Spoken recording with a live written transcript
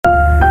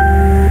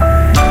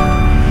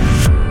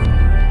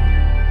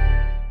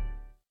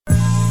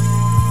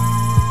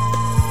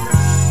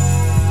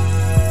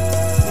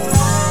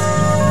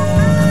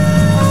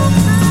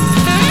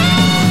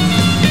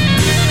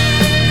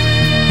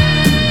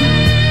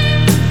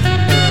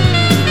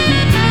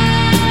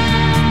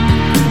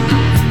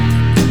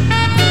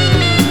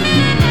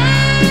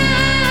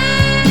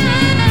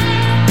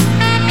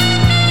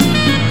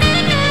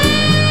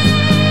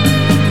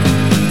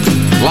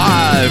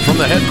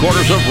the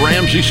headquarters of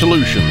Ramsey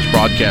Solutions,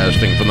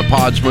 broadcasting from the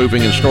Pods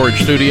Moving and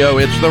Storage Studio,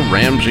 it's The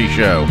Ramsey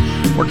Show,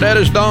 where debt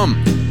is dumb,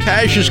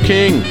 cash is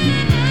king,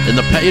 and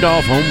the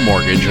paid-off home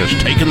mortgage has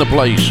taken the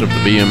place of the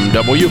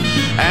BMW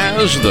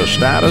as the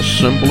status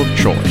symbol of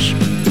choice.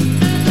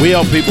 We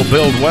help people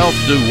build wealth,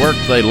 do work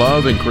they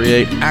love, and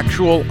create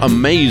actual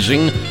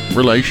amazing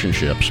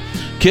relationships.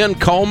 Ken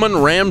Coleman,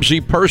 Ramsey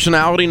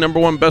personality,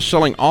 #1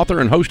 best-selling author,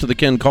 and host of The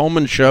Ken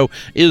Coleman Show,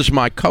 is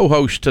my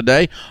co-host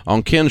today.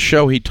 On Ken's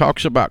show, he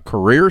talks about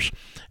careers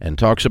and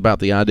talks about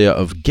the idea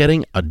of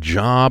getting a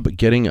job,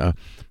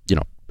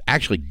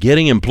 actually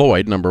getting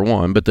employed,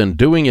 #1, but then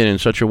doing it in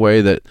such a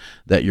way that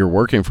you're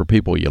working for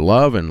people you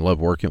love and love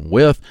working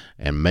with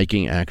and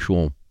making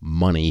actual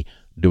money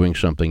doing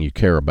something you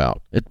care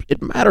about.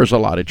 It matters a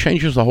lot. It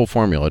changes the whole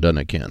formula, doesn't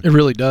it, Ken? It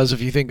really does.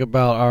 If you think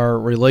about our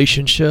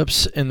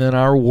relationships and then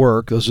our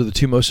work, those are the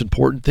two most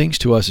important things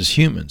to us as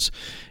humans.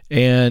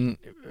 And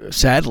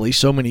sadly,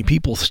 so many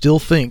people still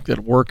think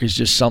that work is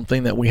just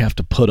something that we have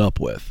to put up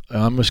with.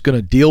 I'm just going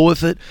to deal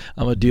with it.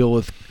 I'm going to deal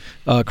with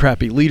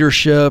crappy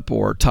leadership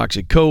or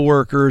toxic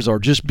coworkers or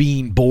just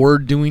being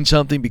bored doing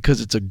something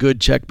because it's a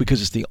good check,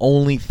 because it's the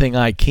only thing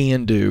I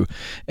can do.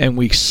 And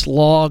we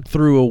slog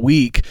through a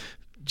week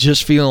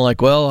just feeling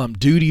like, well, I'm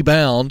duty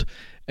bound,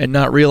 and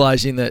not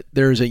realizing that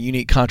there's a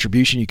unique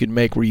contribution you can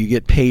make where you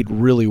get paid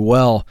really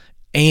well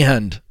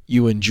and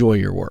you enjoy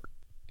your work.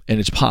 And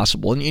it's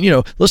possible. And,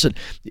 listen,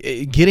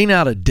 getting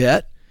out of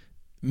debt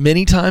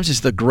many times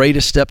is the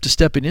greatest step to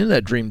stepping into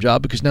that dream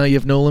job, because now you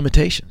have no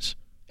limitations.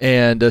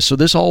 And so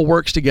this all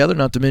works together,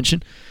 not to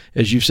mention,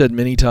 as you've said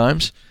many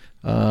times,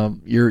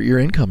 your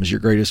income is your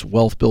greatest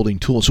wealth building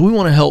tool. So we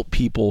want to help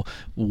people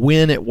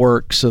win at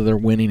work so they're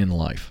winning in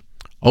life.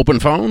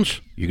 Open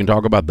phones, you can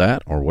talk about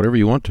that or whatever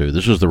you want to.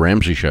 This is The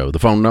Ramsey Show. The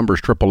phone number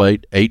is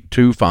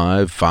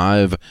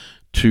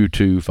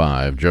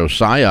 888-825-5225.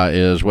 Josiah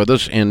is with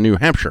us in New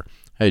Hampshire.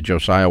 Hey,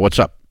 Josiah, what's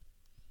up?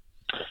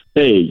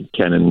 Hey,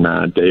 Ken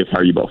and Dave, how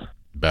are you both?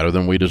 Better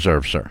than we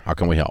deserve, sir. How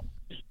can we help?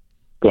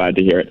 Glad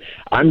to hear it.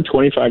 I'm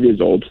 25 years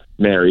old,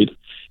 married,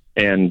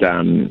 and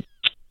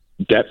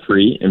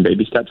debt-free in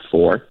baby step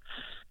 4,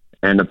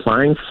 and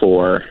applying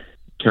for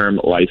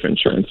term life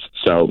insurance.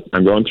 So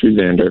I'm going through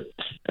Xander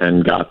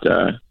and got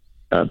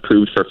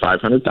approved for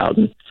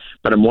 $500,000,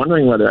 but I'm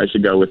wondering whether I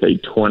should go with a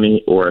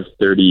 20 or a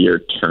 30-year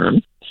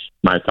term.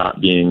 My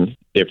thought being,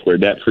 if we're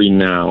debt-free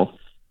now,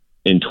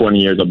 in 20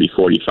 years I'll be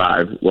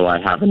 45. Will I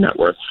have a net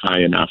worth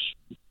high enough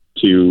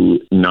to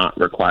not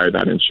require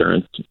that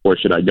insurance, or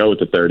should I go with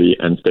the 30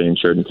 and stay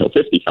insured until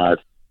 55?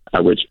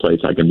 At which place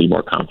I can be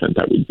more confident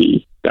that we'd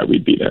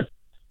be there.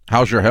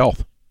 How's your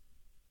health?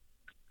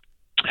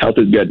 Health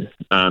is good.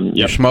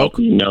 You smoke?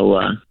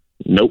 No,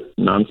 nope,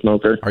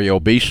 non-smoker. Are you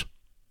obese?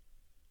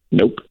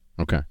 Nope.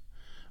 Okay.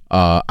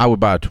 I would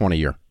buy a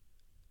 20-year.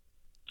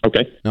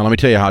 Okay. Now, let me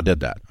tell you how I did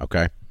that,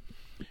 okay?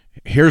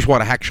 Here's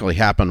what actually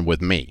happened with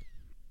me.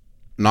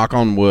 Knock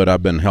on wood,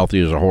 I've been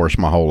healthy as a horse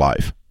my whole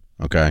life,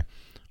 okay?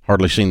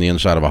 Hardly seen the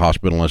inside of a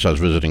hospital unless I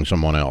was visiting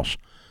someone else.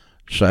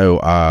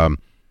 So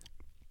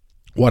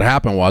what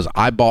happened was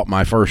I bought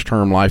my first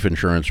term life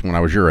insurance when I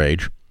was your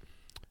age,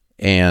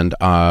 and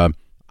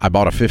I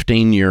bought a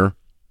 15-year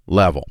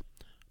level.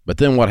 But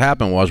then what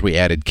happened was we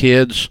added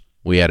kids,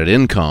 we added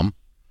income,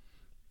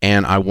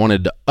 and I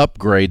wanted to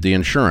upgrade the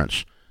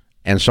insurance.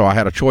 And so I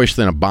had a choice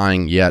then of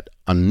buying yet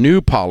a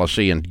new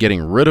policy and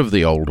getting rid of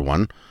the old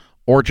one,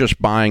 or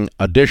just buying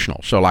additional.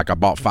 So like I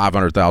bought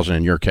 $500,000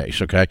 in your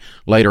case, okay?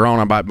 Later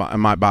on I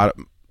might buy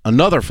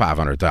another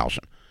 $500,000.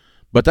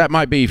 But that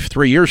might be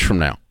 3 years from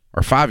now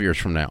or 5 years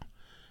from now.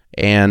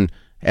 And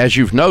as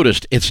you've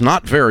noticed, it's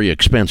not very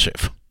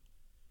expensive.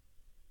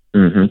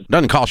 Mm-hmm.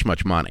 Doesn't cost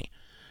much money.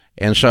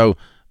 And so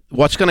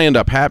what's going to end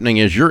up happening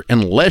is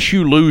unless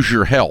you lose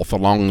your health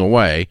along the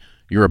way,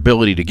 your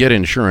ability to get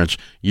insurance,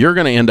 you're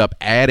going to end up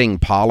adding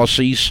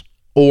policies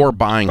or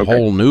buying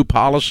whole new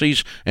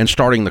policies and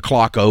starting the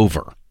clock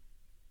over.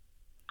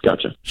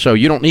 Gotcha. So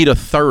you don't need a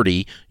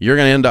 30. You're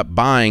going to end up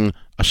buying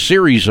a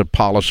series of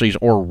policies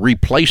or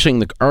replacing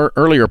the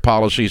earlier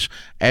policies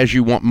as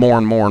you want more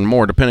and more and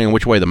more, depending on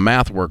which way the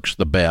math works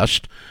the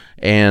best.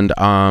 And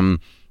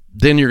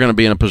then you're going to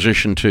be in a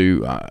position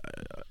to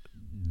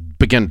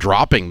begin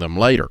dropping them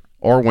later.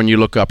 Or when you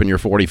look up and you're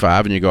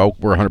 45 and you go,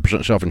 we're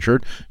 100%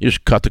 self-insured, you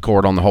just cut the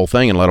cord on the whole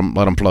thing and let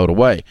them float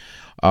away.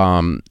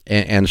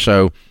 And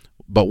so,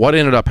 but what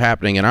ended up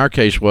happening in our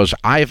case was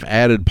I've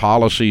added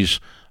policies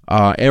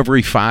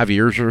every 5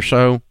 years or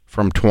so,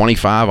 from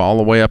 25 all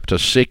the way up to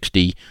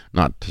 60,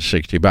 not to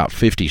 60, about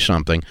 50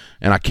 something.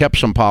 And I kept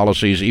some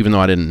policies, even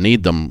though I didn't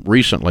need them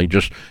recently,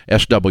 just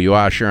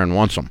SWI, Sharon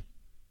wants them.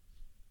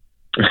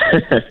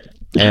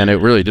 And it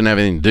really didn't have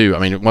anything to do. I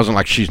mean, it wasn't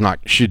like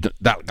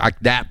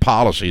that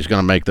policy is going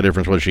to make the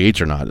difference whether she eats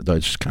or not.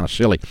 It's kind of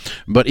silly.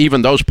 But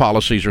even those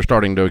policies are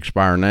starting to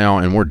expire now,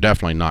 and we're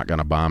definitely not going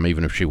to buy them,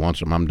 even if she wants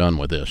them. I'm done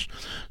with this.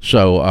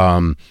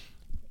 So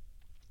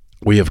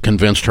we have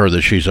convinced her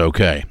that she's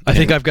okay. I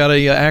think I've got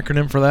a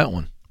acronym for that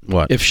one.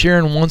 What? If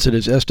Sharon wants it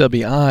as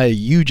SWI,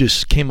 you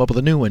just came up with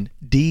a new one,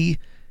 DCI.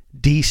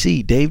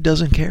 DC. Dave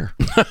doesn't care.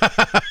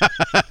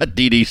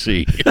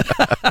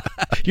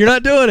 DDC. You're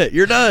not doing it.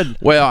 You're done.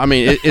 Well, I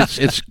mean,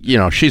 it's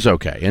she's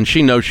okay, and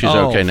she knows she's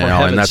okay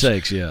now, and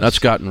that's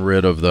gotten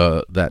rid of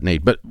that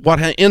need. But what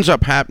ends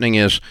up happening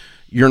is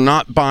you're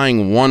not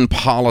buying one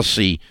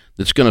policy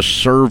that's going to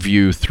serve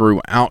you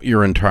throughout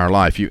your entire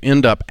life. You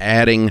end up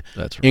adding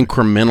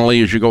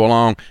incrementally as you go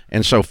along,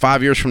 and so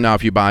 5 years from now,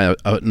 if you buy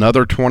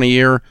another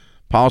 20-year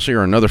policy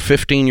or another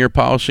 15-year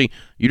policy,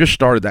 you just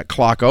started that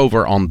clock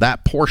over on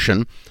that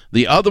portion.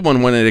 The other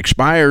one, when it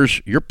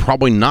expires, you're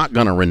probably not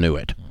going to renew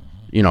it,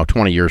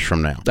 20 years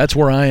from now. That's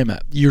where I am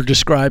at. You're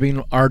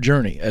describing our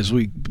journey as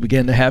we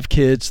began to have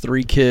kids,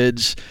 3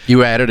 kids.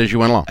 You added as you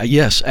went along?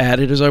 Yes,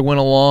 added as I went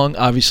along.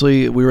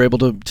 Obviously, we were able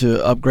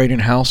to upgrade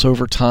in-house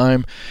over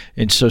time.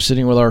 And so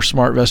sitting with our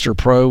SmartVestor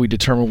Pro, we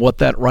determined what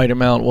that right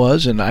amount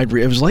was. And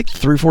it was like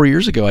 3 or 4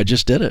 years ago I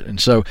just did it.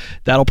 And so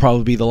that'll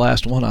probably be the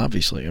last one,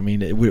 obviously. I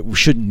mean, we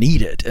shouldn't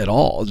need it at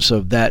all. And so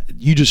that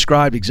you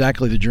described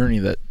exactly the journey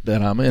that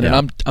I'm in. Yeah.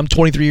 And I'm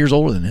 23 years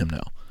older than him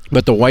now.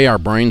 But the way our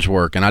brains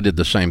work, and I did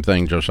the same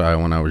thing, Josiah,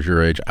 when I was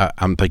your age,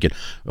 I'm thinking,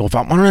 well,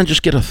 why don't I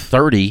just get a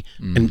 30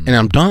 and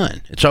I'm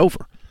done? It's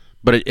over.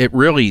 But it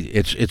really,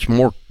 it's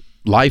more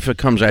life that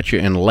comes at you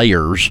in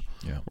layers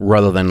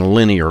rather than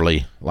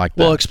linearly like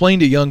that. Well, explain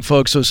to young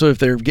folks, so if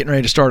they're getting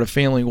ready to start a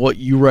family, what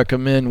you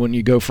recommend when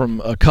you go from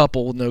a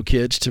couple with no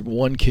kids to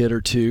 1 kid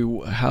or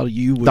 2, how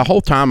you would... The whole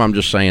time I'm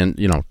just saying,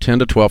 10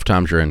 to 12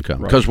 times your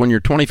income. Because when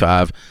you're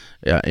 25,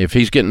 if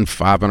he's getting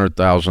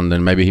 $500,000,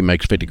 then maybe he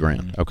makes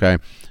 $50,000, okay?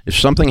 If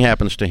something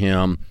happens to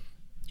him,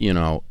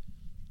 if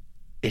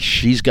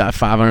she's got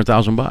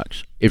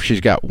 $500,000. If she's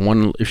got a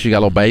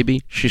little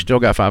baby, she's still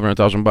got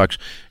 $500,000.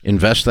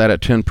 Invest that at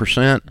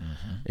 10%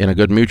 in a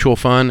good mutual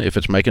fund. If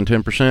it's making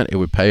 10%, it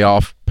would pay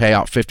out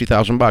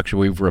 $50,000.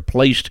 We've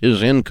replaced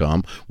his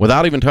income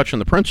without even touching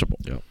the principal.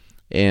 Yep.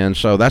 And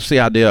so that's the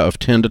idea of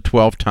 10 to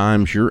 12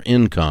 times your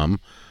income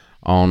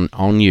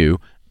on you.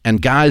 And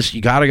guys,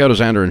 you got to go to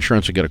Zander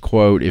Insurance and get a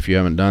quote if you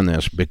haven't done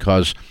this,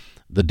 because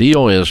the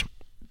deal is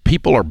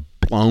people are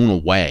blown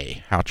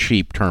away how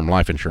cheap term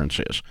life insurance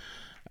is.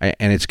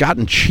 And it's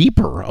gotten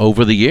cheaper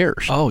over the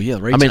years. Oh, yeah.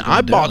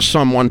 I bought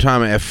some one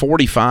time at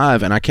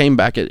 45, and I came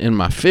back in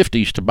my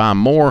 50s to buy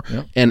more.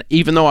 Yep. And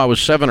even though I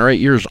was 7 or 8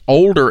 years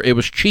older, it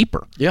was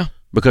cheaper. Yeah.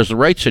 Because the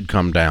rates had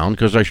come down,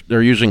 because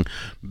they're using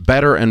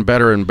better and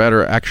better and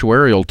better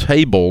actuarial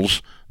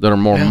tables that are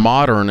more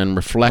modern and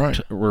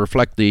reflect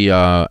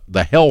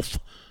the health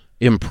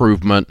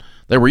improvement.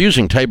 They were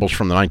using tables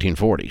from the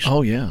 1940s.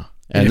 Oh, yeah.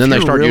 And then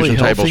they started using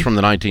tables from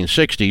the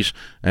 1960s,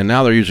 and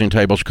now they're using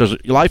tables because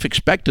life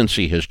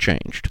expectancy has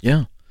changed.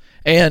 Yeah.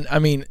 And, I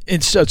mean,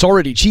 it's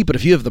already cheap, but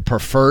if you have the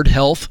preferred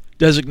health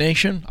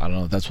designation, I don't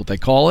know if that's what they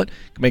call it, you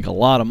can make a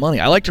lot of money.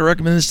 I like to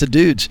recommend this to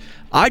dudes.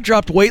 I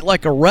dropped weight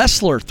like a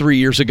wrestler 3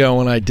 years ago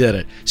when I did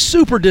it.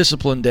 Super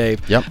disciplined,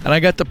 Dave. Yep. And I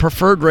got the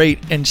preferred rate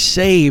and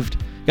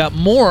got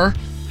more.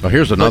 Well,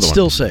 here's another one.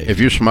 Still saved. If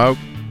you smoke,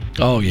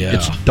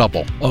 it's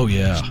double. Oh,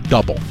 yeah. It's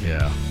double.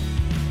 Yeah.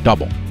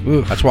 Double.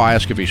 Oof. That's why I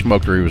asked if he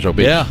smoked or he was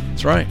obese. Yeah,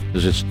 that's right.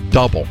 Because it's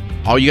double.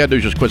 All you got to do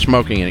is just quit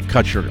smoking, and it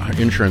cuts your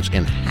insurance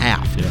in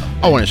half. Yeah.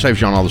 Oh, and it saves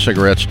you on all the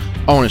cigarettes.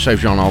 Oh, and it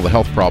saves you on all the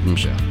health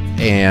problems. Yeah.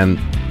 And,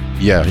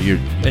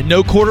 And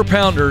no quarter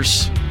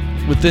pounders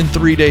within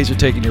 3 days of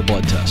taking your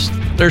blood test.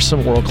 There's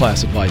some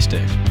world-class advice,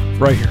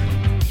 Dave. Right here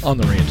on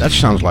The Ramsey. That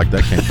sounds like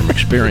that came from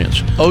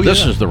experience.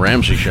 This is The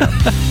Ramsey Show.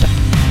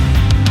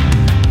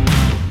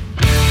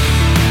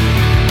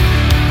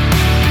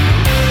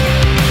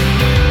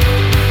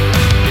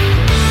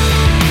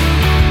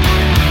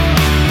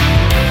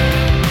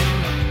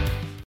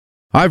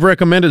 I've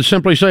recommended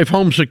Simply Safe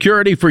Home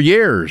Security for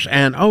years,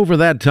 and over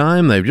that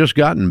time, they've just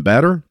gotten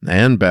better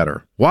and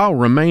better, while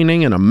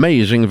remaining an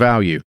amazing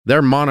value.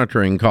 Their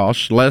monitoring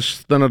costs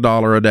less than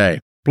 $1 a day.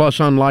 Plus,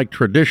 unlike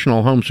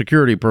traditional home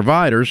security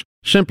providers,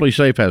 Simply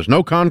Safe has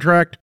no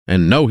contract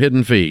and no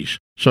hidden fees.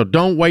 So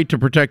don't wait to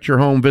protect your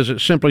home. Visit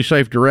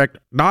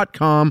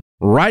simplysafedirect.com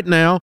right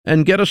now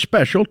and get a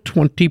special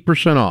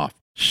 20% off.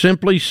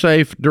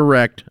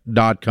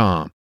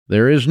 simplysafedirect.com.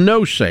 There is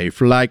no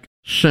safe like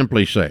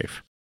Simply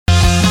Safe.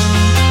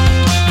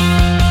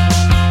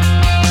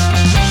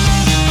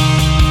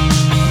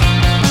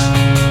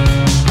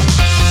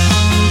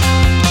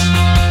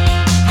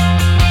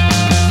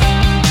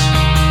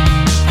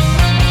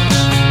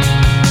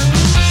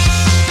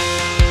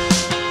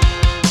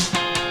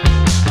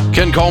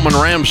 Ken Coleman,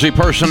 Ramsey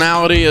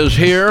Personality, is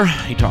here.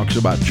 He talks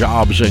about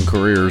jobs and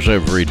careers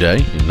every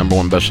day.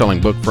 #1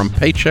 best-selling book, From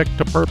Paycheck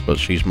to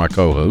Purpose. He's my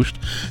co-host.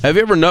 Have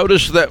you ever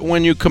noticed that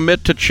when you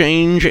commit to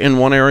change in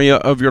one area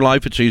of your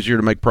life, it's easier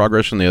to make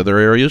progress in the other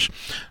areas?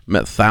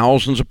 Met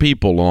thousands of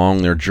people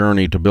along their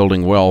journey to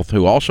building wealth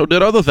who also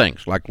did other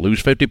things, like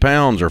lose 50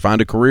 pounds or find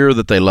a career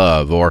that they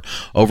love or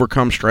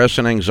overcome stress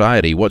and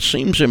anxiety. What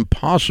seems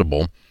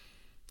impossible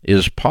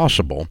is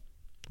possible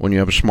when you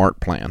have a smart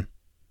plan.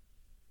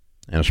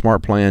 And a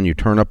SMART plan, you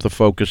turn up the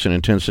focus and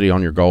intensity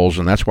on your goals,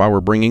 and that's why we're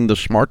bringing the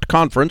SMART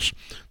Conference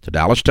to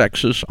Dallas,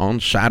 Texas on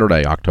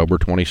Saturday, October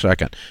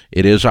 22nd.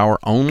 It is our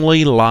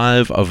only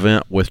live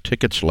event with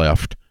tickets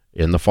left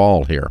in the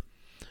fall here,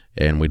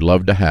 and we'd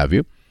love to have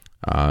you.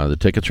 The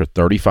tickets are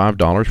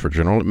 $35 for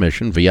general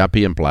admission. VIP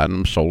and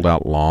Platinum sold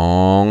out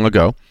long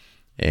ago,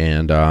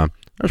 and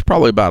there's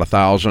probably about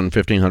 1,000,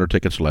 1,500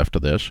 tickets left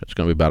of this. It's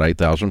going to be about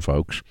 8,000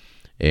 folks,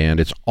 and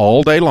it's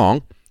all day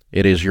long.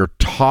 It is your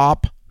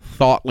top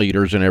thought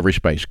leaders in every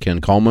space.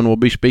 Ken Coleman will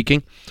be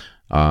speaking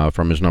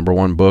from his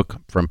 #1 book,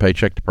 From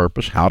Paycheck to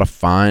Purpose, How to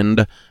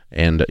Find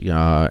and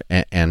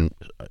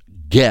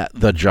Get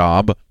the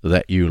Job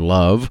That You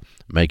Love,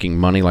 Making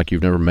Money Like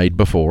You've Never Made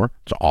Before.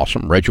 It's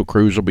awesome. Rachel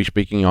Cruz will be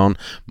speaking on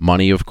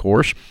money, of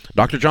course.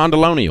 Dr. John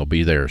Deloney will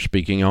be there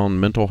speaking on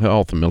mental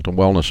health and mental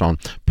wellness, on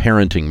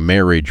parenting,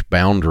 marriage,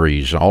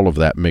 boundaries, all of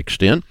that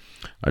mixed in.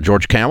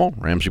 George Camel,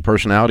 Ramsey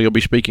Personality, will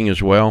be speaking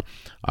as well.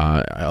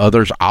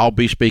 Others, I'll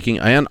be speaking.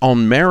 And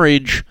on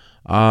marriage,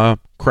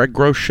 Craig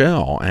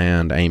Groeschel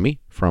and Amy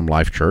from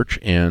Life Church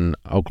in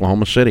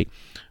Oklahoma City.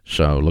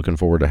 So looking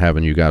forward to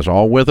having you guys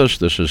all with us.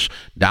 This is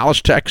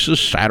Dallas, Texas,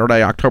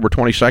 Saturday, October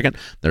 22nd.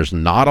 There's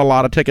not a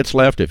lot of tickets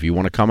left. If you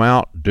want to come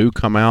out, do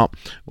come out.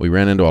 We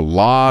ran into a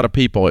lot of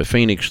people at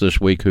Phoenix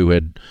this week who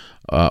had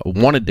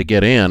wanted to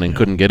get in and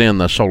couldn't get in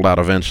the sold-out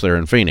events there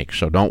in Phoenix.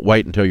 So don't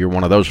wait until you're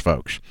one of those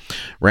folks.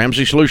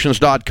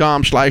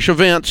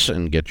 RamseySolutions.com/events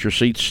and get your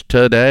seats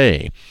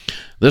today.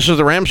 This is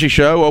The Ramsey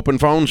Show. Open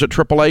phones at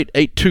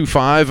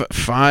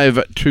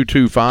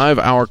 888-825-5225.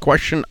 Our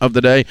question of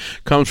the day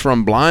comes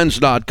from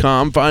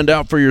Blinds.com. Find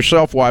out for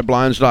yourself why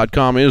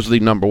Blinds.com is the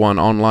 #1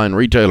 online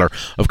retailer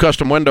of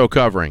custom window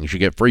coverings. You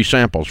get free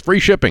samples, free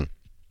shipping.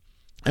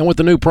 And with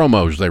the new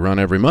promos they run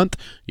every month,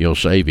 you'll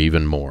save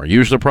even more.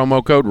 Use the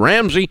promo code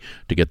Ramsey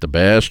to get the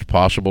best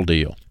possible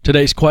deal.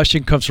 Today's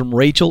question comes from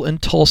Rachel in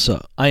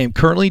Tulsa. I am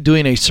currently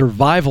doing a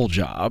survival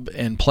job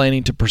and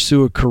planning to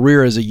pursue a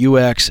career as a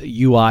UX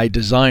UI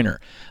designer.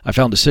 I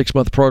found a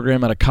 6-month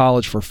program at a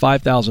college for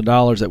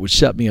 $5,000 that would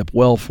set me up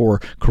well for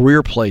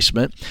career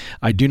placement.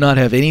 I do not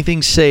have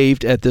anything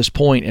saved at this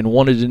point and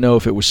wanted to know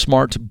if it was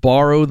smart to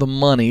borrow the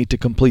money to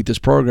complete this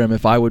program,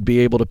 if I would be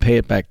able to pay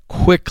it back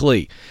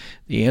quickly.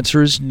 The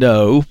answer is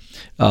no.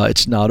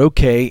 It's not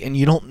okay, and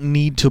you don't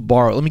need to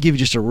borrow. Let me give you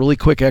just a really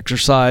quick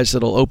exercise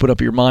that'll open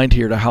up your mind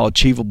here to how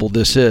achievable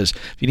this is.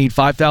 If you need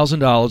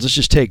 $5,000, let's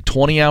just take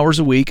 20 hours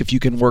a week. If you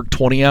can work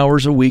 20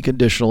 hours a week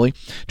additionally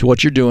to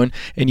what you're doing,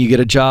 and you get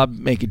a job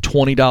making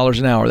 $20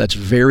 an hour, that's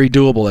very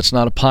doable. That's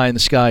not a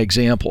pie-in-the-sky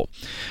example.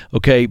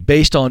 Okay,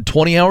 based on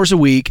 20 hours a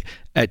week,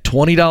 at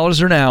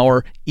 $20 an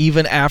hour,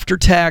 even after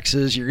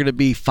taxes, you're going to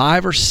be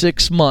 5 or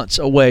 6 months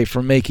away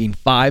from making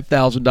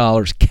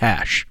 $5,000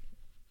 cash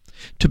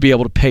to be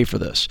able to pay for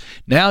this.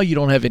 Now you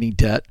don't have any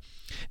debt.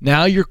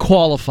 Now you're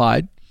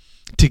qualified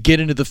to get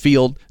into the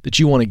field that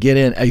you want to get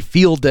in, a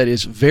field that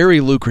is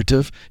very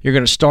lucrative. You're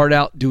going to start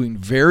out doing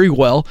very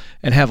well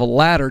and have a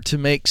ladder to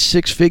make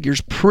 6 figures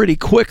pretty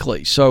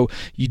quickly. So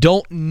you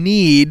don't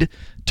need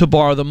to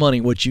borrow the money.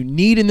 What you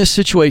need in this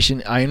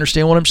situation, I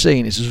understand what I'm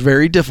saying, this is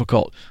very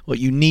difficult. What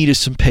you need is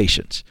some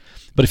patience.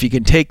 But if you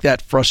can take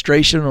that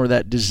frustration or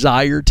that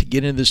desire to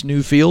get into this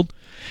new field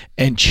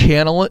and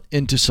channel it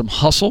into some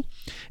hustle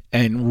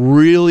and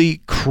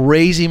really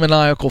crazy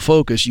maniacal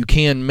focus, you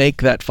can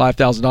make that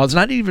 $5,000. And I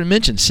didn't even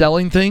mention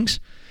selling things,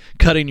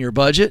 cutting your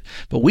budget,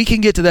 but we can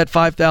get to that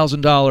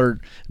 $5,000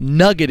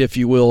 nugget, if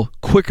you will,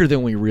 quicker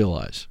than we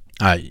realize.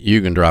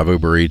 You can drive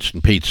Uber Eats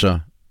and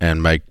pizza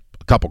and make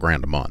a couple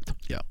grand a month.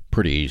 Yeah.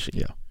 Pretty easy.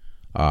 Yeah.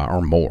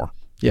 Or more.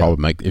 Yeah.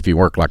 Probably make, if you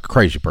work like a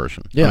crazy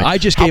person. Yeah, I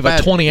just gave a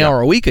 20-hour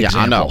a week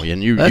example. Yeah, I know,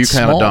 and you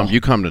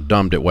kind of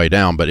dumbed it way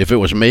down. But if it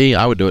was me,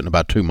 I would do it in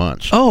about 2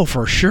 months. Oh,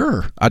 for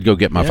sure. I'd go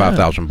get my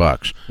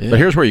 $5,000. Yeah. But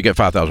here's where you get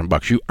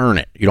 $5,000. You earn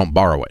it. You don't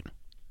borrow it.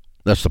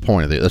 That's the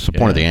point of the. That's the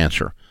point of the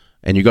answer.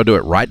 And you go do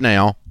it right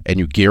now, and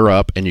you gear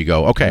up, and you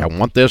go, okay, I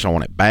want this. I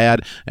want it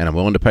bad, and I'm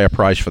willing to pay a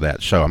price for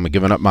that. So I'm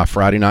giving up my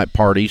Friday night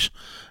parties,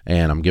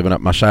 and I'm giving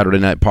up my Saturday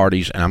night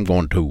parties, and I'm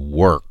going to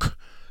work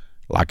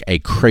like a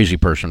crazy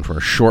person for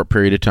a short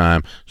period of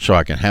time so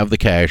I can have the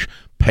cash,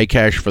 pay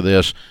cash for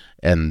this,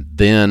 and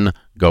then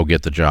go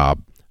get the job.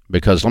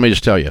 Because let me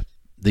just tell you,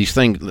 these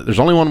things,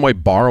 there's only one way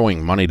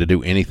borrowing money to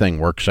do anything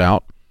works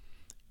out,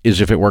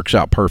 is if it works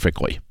out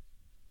perfectly.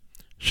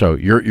 So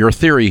your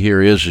theory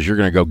here is you're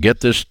going to go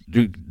get this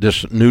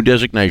new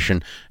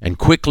designation, and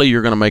quickly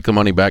you're going to make the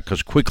money back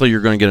because quickly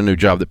you're going to get a new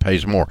job that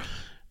pays more.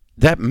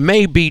 That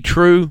may be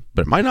true,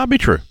 but it might not be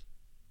true.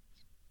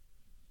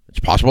 It's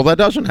possible that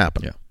doesn't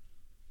happen. Yeah.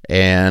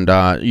 And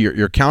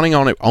you're counting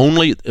on it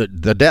only.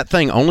 The debt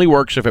thing only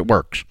works if it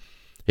works.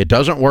 It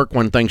doesn't work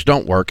when things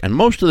don't work, and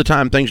most of the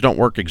time things don't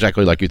work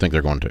exactly like you think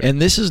they're going to.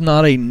 And this is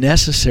not a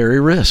necessary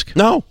risk.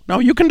 No,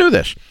 you can do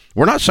this.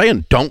 We're not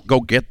saying don't go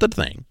get the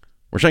thing.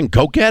 We're saying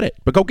go get it,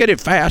 but go get it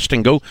fast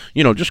and go,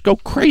 just go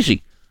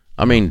crazy.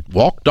 I mean,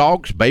 walk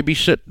dogs,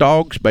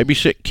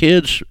 babysit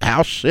kids,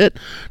 house sit,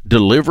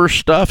 deliver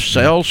stuff,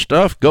 sell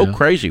stuff, go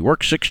crazy,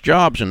 work 6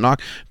 jobs and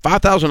knock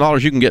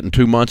 $5,000 you can get in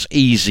 2 months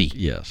easy.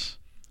 Yes.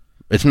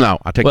 I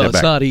take that back.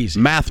 It's not easy.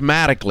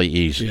 Mathematically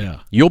easy. Yeah.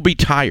 You'll be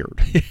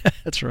tired.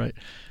 That's right.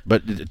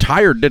 But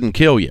tired didn't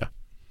kill you.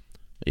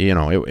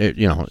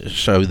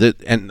 So that,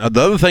 and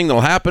the other thing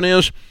that'll happen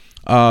is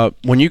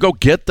when you go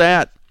get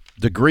that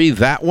degree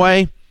that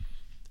way,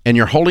 and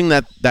you're holding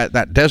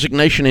that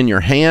designation in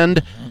your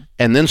hand,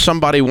 and then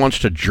somebody wants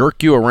to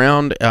jerk you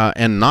around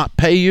and not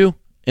pay you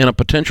in a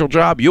potential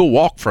job, you'll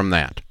walk from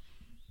that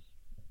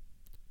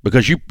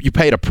because you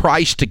paid a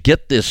price to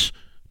get this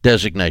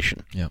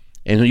designation. Yeah.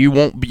 And you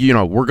won't be,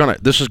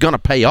 this is going to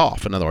pay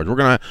off. In other words, we're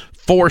going to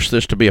force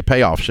this to be a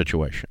payoff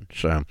situation.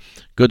 So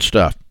good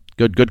stuff.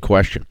 Good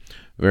question.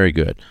 Very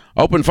good.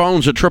 Open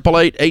phones at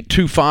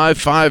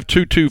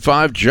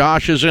 888-825-5225.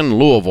 Josh is in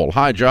Louisville.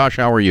 Hi, Josh.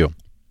 How are you?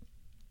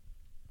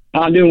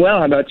 I'm doing well.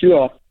 How about you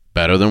all?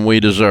 Better than we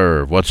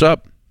deserve. What's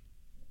up?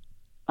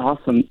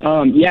 Awesome.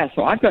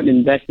 So I've got an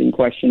investing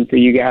question for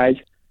you guys.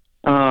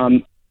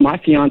 My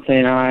fiance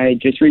and I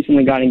just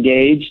recently got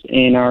engaged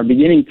and are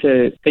beginning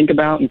to think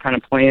about and kind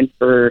of plan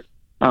for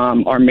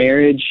our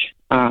marriage.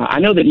 I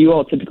know that you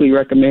all typically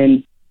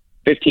recommend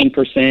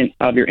 15%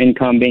 of your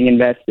income being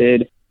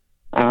invested.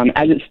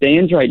 As it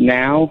stands right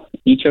now,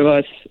 each of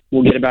us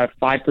will get about a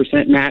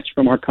 5% match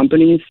from our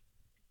companies,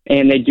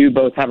 and they do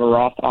both have a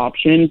Roth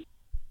option.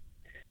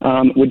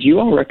 Would you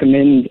all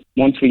recommend,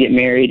 once we get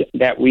married,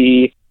 that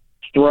we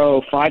throw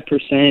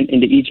 5%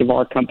 into each of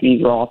our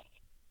company's Roth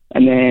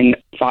and then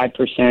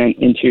 5%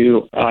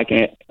 into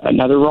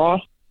another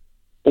Roth,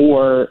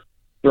 or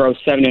throw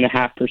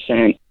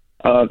 7.5%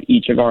 of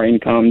each of our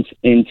incomes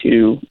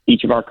into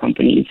each of our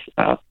company's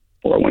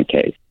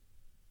 401ks?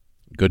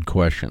 Good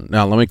question.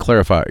 Now, let me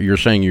clarify. You're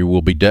saying you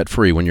will be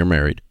debt-free when you're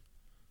married?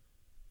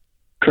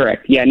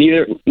 Correct. Yeah,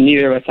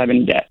 neither of us have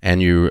any debt.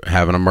 And you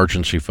have an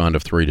emergency fund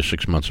of 3 to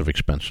 6 months of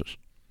expenses?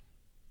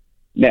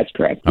 That's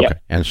correct. Okay.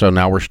 Yep. And so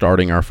now we're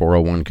starting our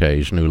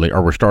 401ks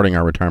we're starting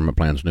our retirement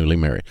plans newly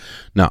married.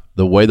 Now,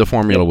 the way the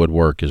formula would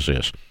work is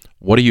this.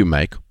 What do you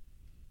make?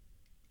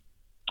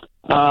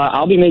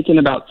 I'll be making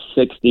about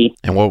 60.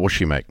 And what will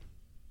she make?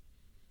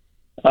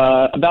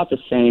 About the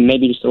same,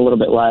 maybe just a little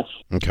bit less.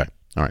 Okay.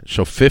 All right.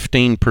 So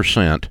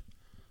 15%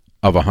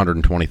 of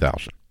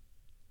 120,000.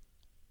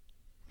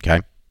 Okay.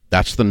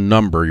 That's the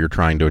number you're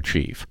trying to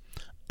achieve.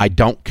 I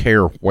don't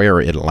care where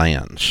it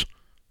lands.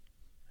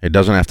 It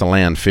doesn't have to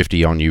land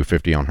 50 on you,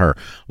 50 on her.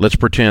 Let's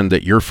pretend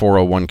that your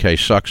 401k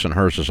sucks and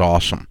hers is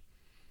awesome.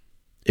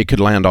 It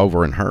could land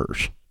over in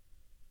hers.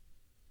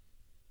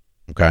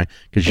 Okay?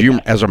 Because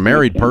you, as a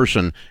married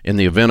person, in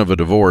the event of a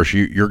divorce,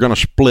 you're going to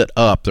split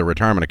up the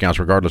retirement accounts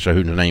regardless of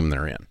whose name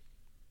they're in.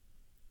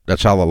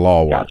 That's how the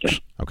law works.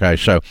 Gotcha. Okay?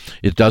 So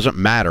it doesn't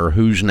matter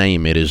whose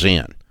name it is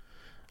in.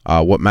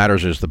 What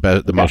matters is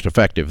the most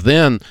effective.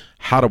 Then,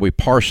 how do we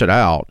parse it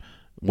out?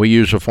 We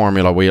use a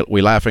formula.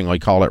 We laughingly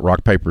call it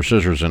rock, paper,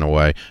 scissors in a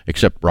way,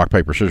 except rock,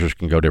 paper, scissors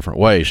can go different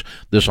ways.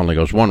 This only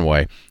goes one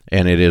way,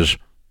 and it is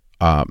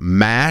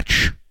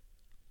match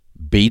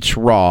beats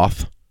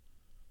Roth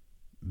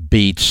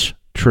beats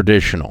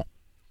traditional.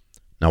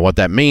 Now, what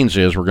that means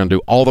is we're going to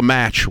do all the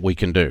match we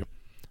can do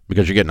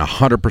because you're getting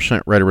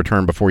 100% rate of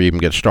return before you even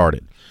get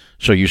started.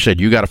 So you said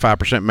you got a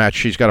 5% match,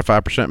 she's got a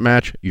 5%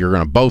 match. You're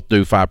going to both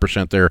do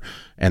 5% there,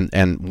 and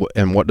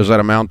what does that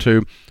amount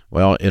to?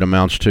 Well, it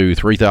amounts to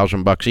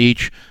 $3,000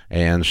 each,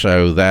 and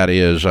so that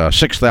is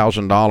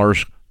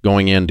 $6,000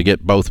 going in to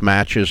get both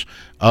matches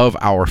of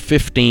our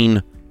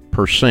 15%,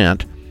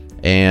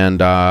 and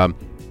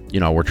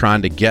we're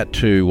trying to get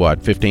to what,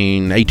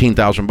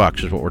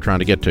 $18,000 is what we're trying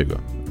to get to,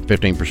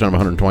 15% of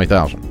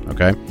 120,000.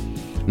 Okay,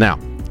 now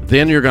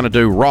then you're going to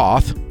do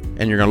Roth.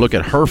 And you're going to look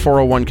at her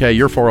 401k,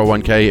 your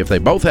 401k. If they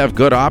both have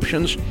good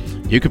options,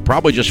 you could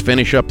probably just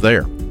finish up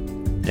there.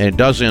 And it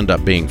does end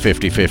up being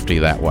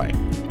 50-50 that way.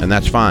 And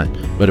that's fine.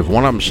 But if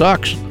one of them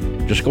sucks,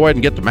 just go ahead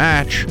and get the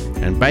match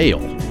and bail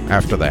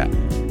after that.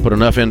 Put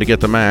enough in to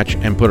get the match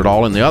and put it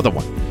all in the other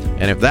one.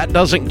 And if that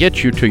doesn't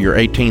get you to your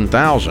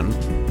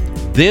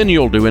 $18,000, then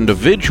you'll do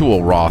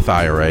individual Roth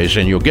IRAs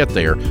and you'll get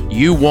there.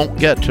 You won't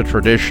get to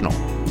traditional.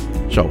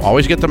 So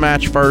always get the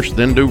match first,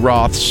 then do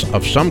Roths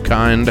of some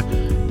kind,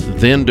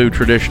 then do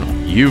traditional.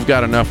 You've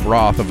got enough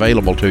Roth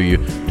available to you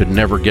to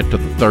never get to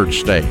the third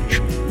stage.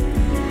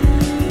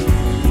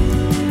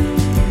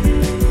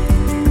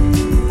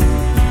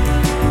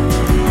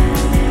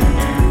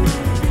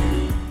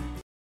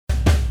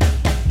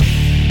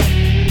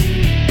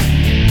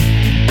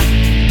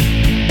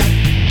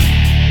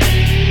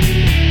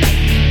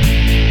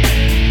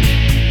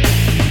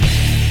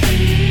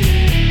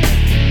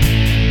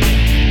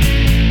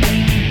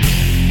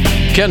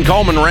 Ken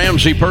Coleman,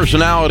 Ramsey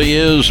Personality,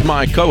 is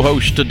my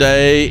co-host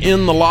today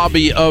in the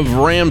lobby of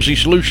Ramsey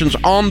Solutions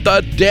on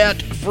the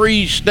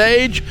debt-free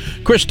stage.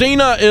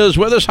 Christina is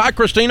with us. Hi,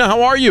 Christina.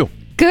 How are you?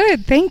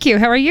 Good, thank you.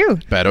 How are you?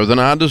 Better than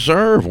I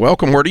deserve.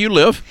 Welcome. Where do you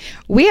live?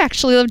 We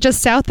actually live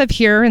just south of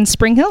here in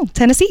Spring Hill,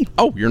 Tennessee.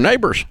 Oh, you're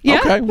neighbors.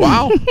 Yeah. Okay,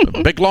 wow.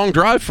 A big, long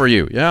drive for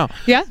you. Yeah.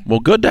 Yeah. Well,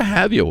 good to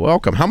have you.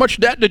 Welcome. How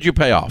much debt did you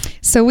pay off?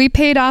 So we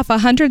paid off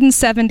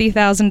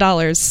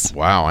 $170,000.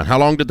 Wow. And how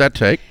long did that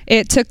take?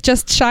 It took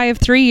just shy of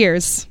 3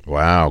 years.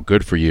 Wow.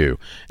 Good for you.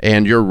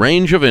 And your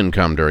range of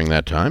income during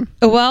that time?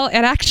 Well,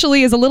 it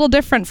actually is a little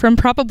different from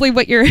probably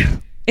what you're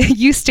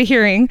used to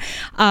hearing.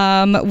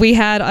 We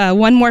had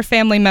one more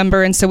family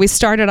member, and so we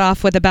started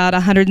off with about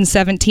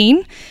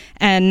 117,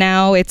 and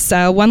now it's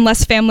one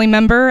less family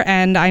member,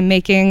 and I'm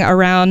making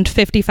around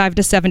 55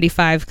 to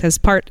 75 because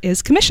part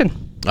is commission.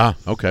 Ah,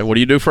 okay. What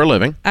do you do for a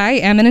living? I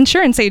am an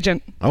insurance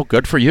agent. Oh,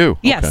 good for you.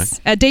 Yes,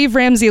 a Dave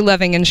Ramsey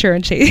loving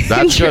insurance agent.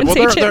 That's good.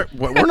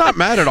 Well, we're not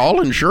mad at all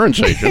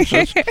insurance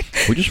agents.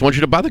 We just want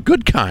you to buy the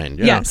good kind.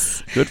 Yeah.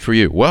 Yes. Good for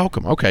you.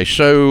 Welcome. Okay,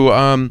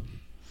 so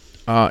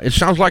it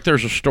sounds like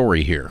there's a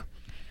story here.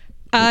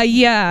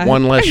 Yeah.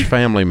 One less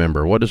family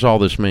member. What does all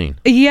this mean?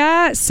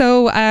 Yeah,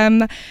 so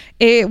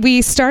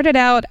we started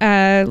out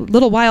a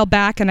little while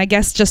back, and I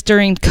guess just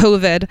during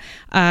COVID,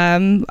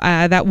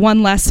 that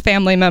one less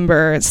family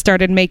member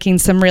started making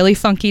some really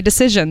funky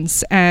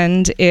decisions,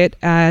 and it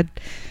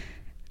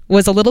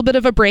was a little bit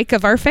of a break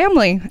of our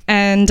family.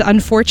 And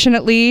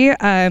unfortunately,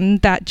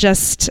 that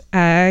just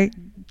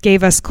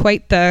gave us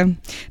quite the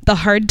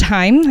hard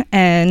time,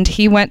 and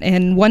he went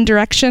in one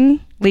direction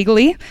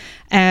legally,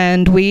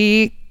 and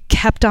we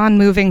kept on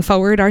moving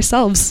forward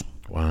ourselves.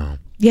 Wow.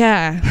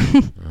 Yeah.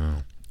 Wow.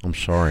 I'm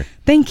sorry.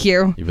 Thank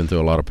you. You've been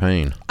through a lot of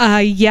pain.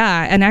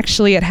 Yeah, and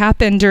actually it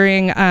happened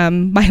during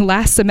my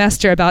last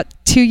semester about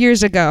 2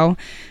 years ago.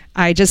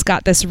 I just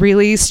got this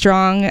really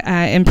strong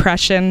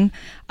impression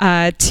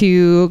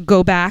to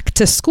go back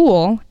to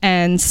school.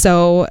 And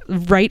so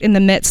right in the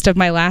midst of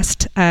my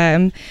last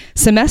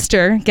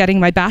semester getting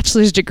my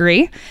bachelor's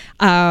degree,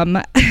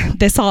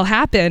 this all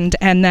happened.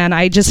 And then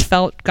I just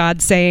felt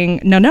God saying,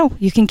 no,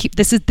 you can keep,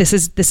 this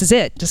is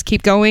it. Just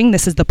keep going.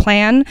 This is the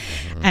plan.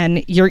 Mm-hmm.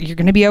 And you're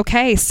going to be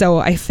okay. So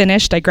I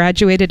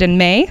graduated in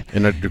May.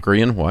 In a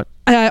degree in what?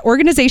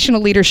 Organizational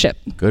leadership.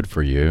 Good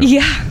for you.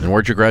 Yeah. And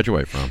where'd you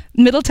graduate from?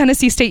 Middle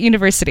Tennessee State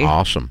University.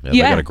 Awesome. Yeah. They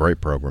got a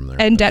great program there.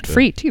 And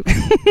debt-free, too.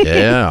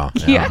 Yeah.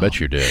 I bet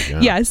you did.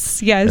 Yeah.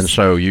 Yes. And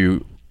so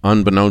you,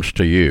 unbeknownst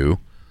to you,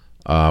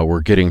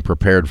 were getting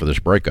prepared for this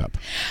breakup.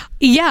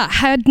 Yeah,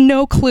 had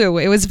no clue.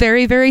 It was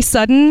very, very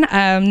sudden.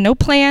 No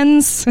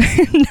plans,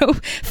 no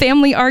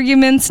family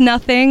arguments,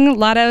 nothing. A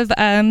lot of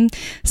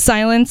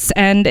silence.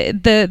 And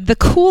the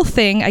cool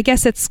thing, I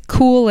guess it's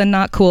cool and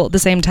not cool at the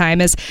same time,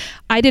 is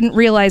I didn't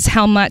realize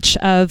how much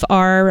of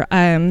our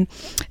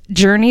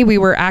journey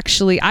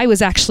I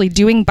was actually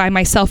doing by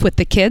myself with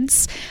the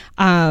kids.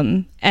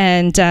 And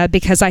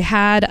because I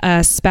had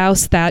a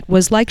spouse that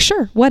was like,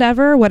 sure,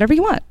 whatever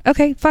you want.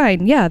 Okay,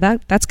 fine. Yeah,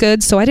 that's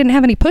good. So I didn't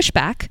have any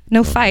pushback,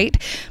 no fight.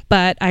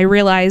 But I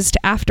realized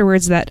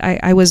afterwards that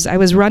I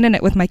was running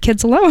it with my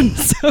kids alone.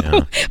 So,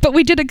 yeah. But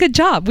we did a good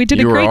job. We did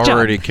a great job. You were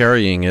already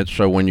carrying it,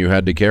 so when you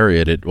had to carry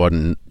it,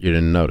 you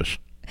didn't notice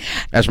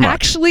as much.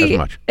 Actually,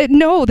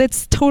 no,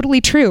 that's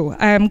totally true.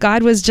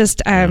 God was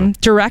just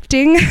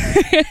directing,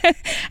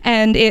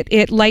 and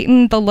it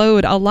lightened the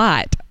load a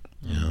lot.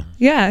 Yeah.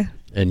 Yeah.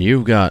 And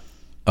you've got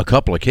a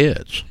couple of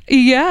kids.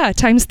 Yeah,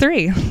 times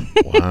 3.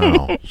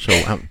 Wow.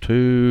 So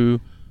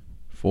 2,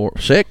 4,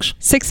 6?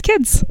 6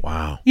 kids.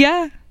 Wow.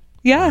 Yeah.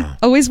 Wow.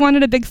 Always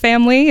wanted a big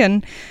family,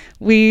 and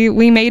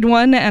we made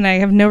one, and I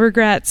have no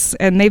regrets.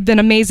 And they've been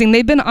amazing.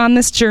 They've been on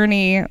this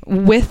journey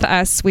with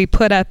us. We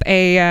put up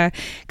a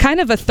kind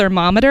of a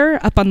thermometer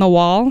up on the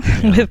wall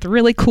with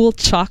really cool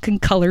chalk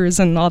and colors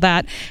and all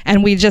that.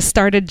 And we just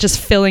started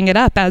filling it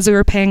up as we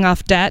were paying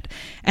off debt.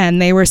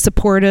 And they were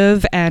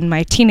supportive. And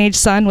my teenage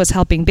son was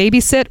helping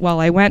babysit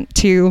while I went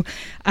to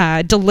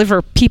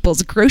deliver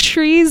people's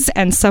groceries.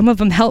 And some of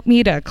them helped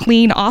me to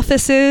clean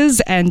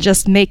offices and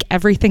just make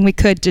everything we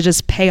could to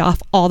just pay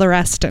off all the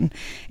rest. And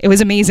it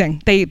was amazing.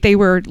 They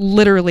were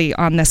literally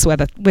on this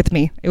with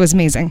me. It was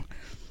amazing.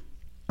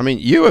 I mean,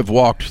 you have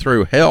walked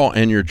through hell,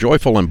 and you're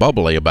joyful and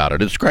bubbly about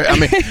it. It's great. I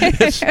mean,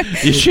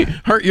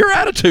 your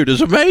attitude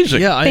is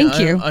amazing. Yeah, thank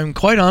you. I'm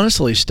quite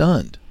honestly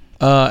stunned.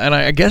 And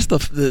I guess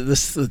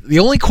the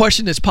only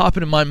question that's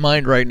popping in my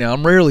mind right now,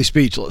 I'm rarely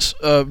speechless,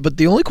 but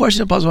the only question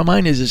that pops in my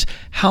mind is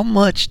how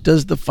much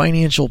does the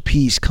financial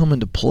piece come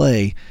into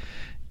play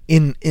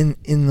in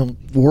the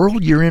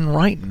world you're in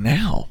right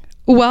now?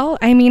 Well,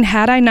 I mean,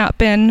 had I not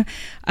been,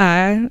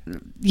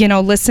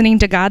 listening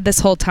to God this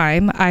whole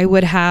time, I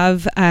would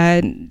have,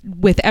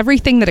 with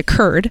everything that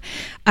occurred,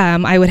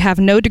 I would have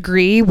no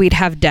degree. We'd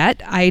have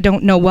debt. I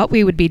don't know what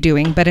we would be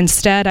doing, but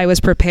instead I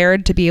was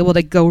prepared to be able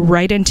to go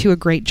right into a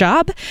great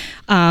job,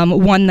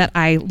 one that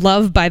I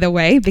love, by the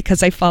way,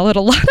 because I followed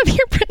a lot of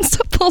your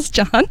principles,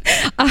 John,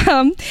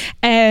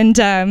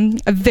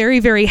 and very,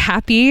 very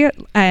happy.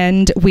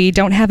 And we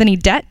don't have any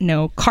debt,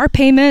 no car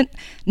payment,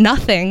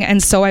 nothing.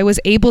 And so I was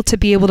able to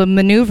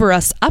maneuver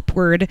us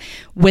upward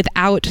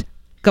without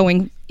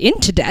going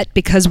into debt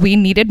because we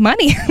needed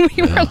money.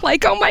 We were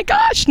like, oh my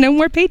gosh, no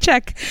more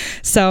paycheck.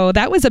 So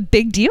that was a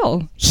big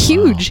deal.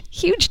 Huge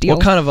deal.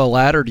 What kind of a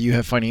ladder do you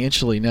have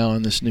financially now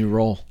in this new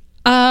role?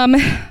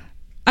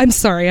 I'm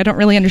sorry, I don't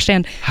really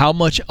understand. How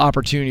much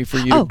opportunity for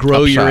you to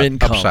grow your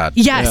income? Upside.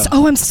 Yes. Yeah.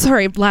 Oh, I'm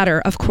sorry. Ladder,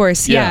 of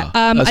course. Yeah.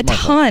 A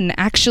ton,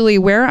 actually.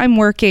 Where I'm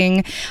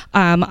working,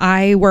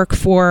 I work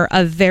for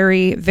a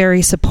very,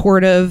 very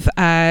supportive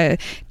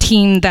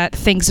team that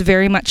thinks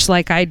very much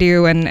like I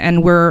do,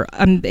 and we're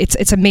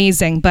it's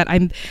amazing. But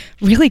I'm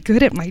really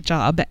good at my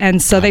job,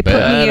 and so they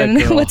put me in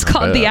what's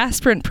called the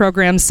aspirant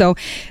program. So,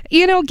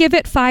 give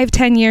it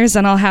 5-10 years,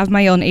 and I'll have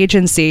my own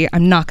agency.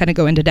 I'm not going to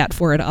go into debt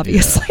for it,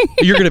 obviously.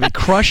 Yeah. You're going to be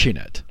crushing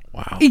it.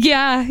 Wow.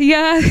 Yeah,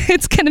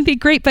 it's going to be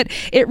great. But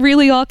it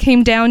really all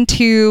came down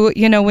to,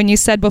 when you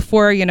said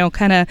before,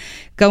 kind of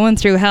going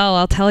through hell,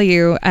 I'll tell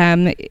you,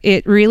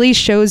 it really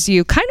shows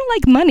you, kind of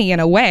like money in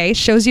a way,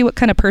 shows you what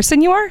kind of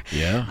person you are.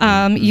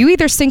 Yeah. You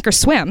either sink or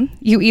swim.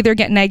 You either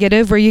get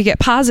negative or you get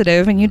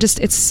positive, and you just,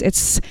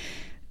 it's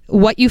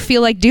what you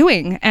feel like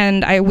doing.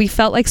 And we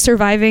felt like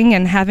surviving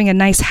and having a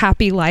nice,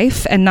 happy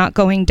life and not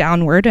going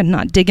downward and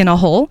not digging a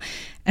hole.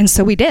 And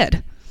so we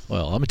did.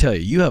 Well, I'm going to tell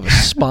you, you have a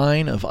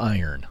spine of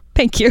iron.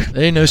 Thank you.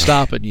 There ain't no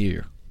stopping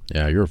you.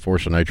 Yeah, you're a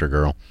force of nature,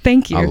 girl.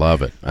 Thank you. I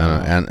love it.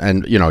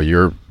 And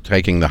you're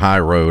taking the high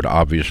road,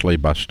 obviously,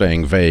 by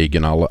staying vague,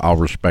 and I'll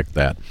respect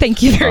that.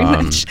 Thank you very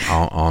much.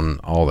 On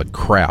all the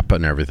crap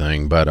and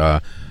everything. But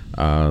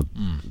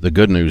the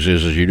good news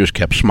is you just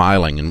kept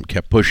smiling and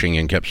kept pushing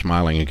and kept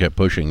smiling and kept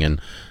pushing,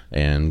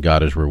 and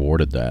God has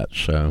rewarded that.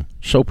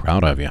 So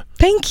proud of you.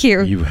 Thank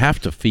you. You have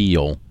to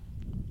feel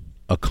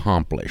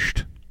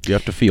accomplished. You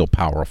have to feel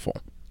powerful.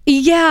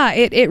 Yeah,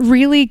 it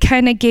really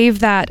kind of gave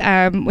that,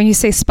 when you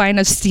say spine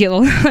of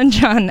steel,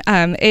 John,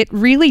 it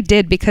really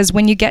did, because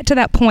when you get to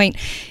that point,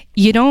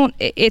 you don't,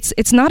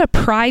 it's not a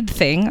pride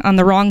thing on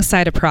the wrong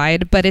side of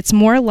pride, but it's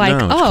more like,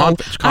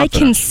 I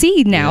can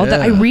see now that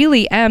I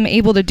really am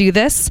able to do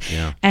this.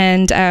 Yeah.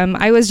 And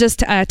I was just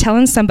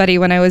telling somebody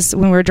when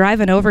we were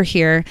driving over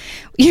here,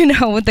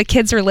 the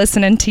kids were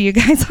listening to you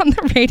guys on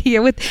the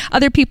radio with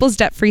other people's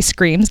debt-free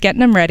screams, getting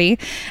them ready.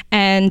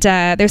 And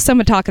there's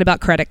someone talking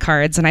about credit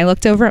cards. And I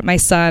looked over at my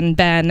son,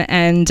 Ben,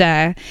 and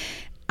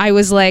I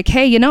was like,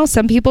 hey,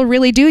 some people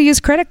really do use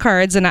credit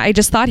cards. And I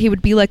just thought he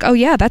would be like, oh,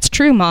 yeah, that's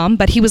true, Mom.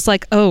 But he was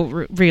like,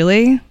 oh,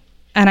 really?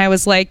 And I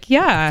was like,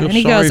 yeah. And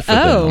he goes,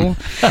 oh.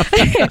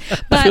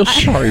 I feel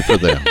sorry for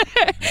them.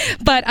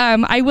 But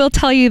I will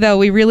tell you, though,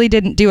 we really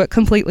didn't do it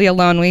completely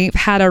alone. We've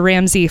had a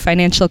Ramsey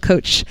financial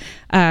coach,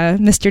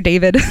 Mr.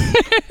 David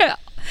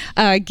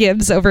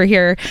Gibbs over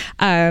here.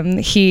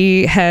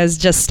 He has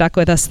just stuck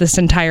with us this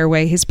entire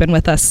way. He's been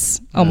with us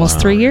almost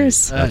 3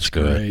 years. That's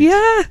good. Great.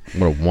 Yeah.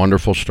 What a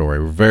wonderful story.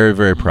 We're very,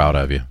 very proud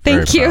of you.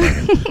 Thank you.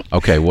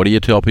 Okay, what do you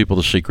tell people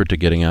the secret to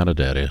getting out of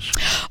debt is?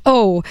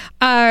 Oh,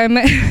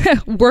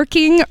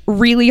 working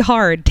really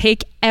hard.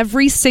 Take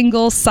every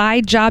single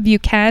side job you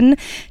can.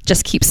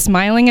 Just keep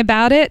smiling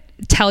about it.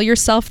 Tell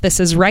yourself this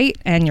is right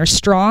and you're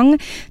strong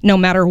no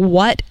matter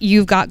what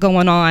you've got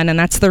going on. And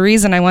that's the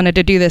reason I wanted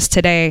to do this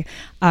today,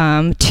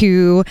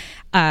 to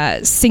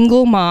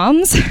single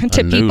moms,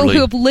 to people who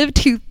have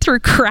lived through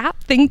crap,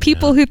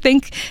 people who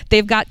think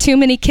they've got too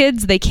many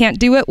kids, they can't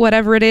do it,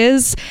 whatever it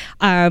is.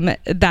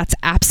 That's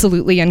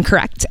absolutely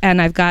incorrect.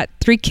 And I've got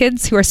 3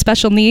 kids who are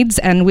special needs,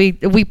 and we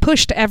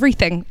pushed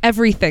everything.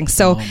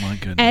 So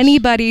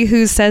anybody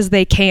who says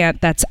they can't,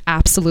 that's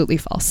absolutely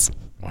false.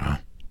 Wow.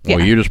 Well,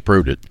 you just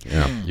proved it.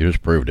 Yeah, you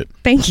just proved it.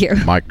 Thank you.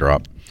 Mic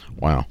drop.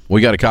 Wow. We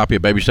got a copy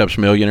of Baby Steps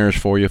Millionaires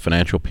for you,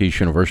 Financial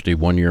Peace University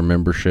 1-year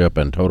membership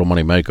and Total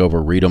Money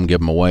Makeover. Read them, give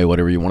them away,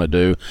 whatever you want to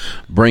do.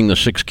 Bring the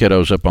 6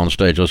 kiddos up on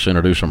stage. Let's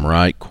introduce them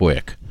right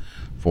quick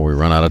before we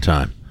run out of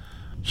time.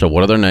 So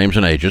what are their names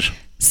and ages?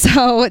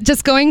 So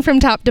just going from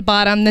top to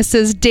bottom, this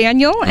is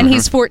Daniel, and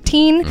he's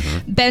 14.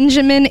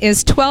 Benjamin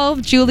is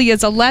 12. Julie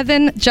is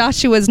 11.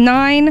 Joshua is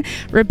 9.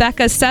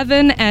 Rebecca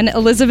 7. And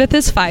Elizabeth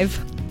is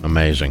 5.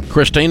 Amazing.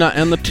 Christina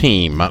and the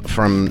team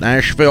from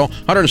Nashville.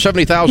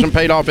 $170,000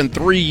 paid off in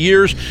 3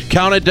 years.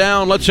 Count it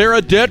down. Let's hear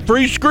a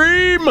debt-free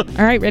scream. All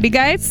right, ready,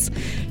 guys?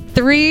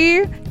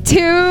 3,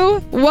 2,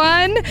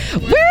 1.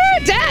 We're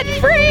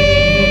debt-free!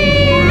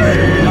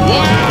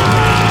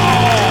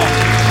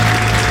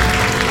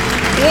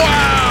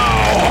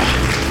 Wow!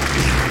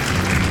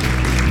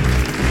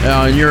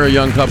 And you're a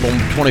young couple,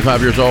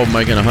 25 years old,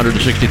 making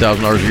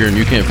 $160,000 a year, and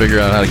you can't figure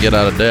out how to get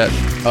out of debt.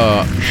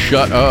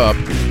 Shut up.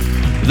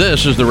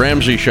 This is The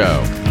Ramsey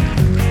Show.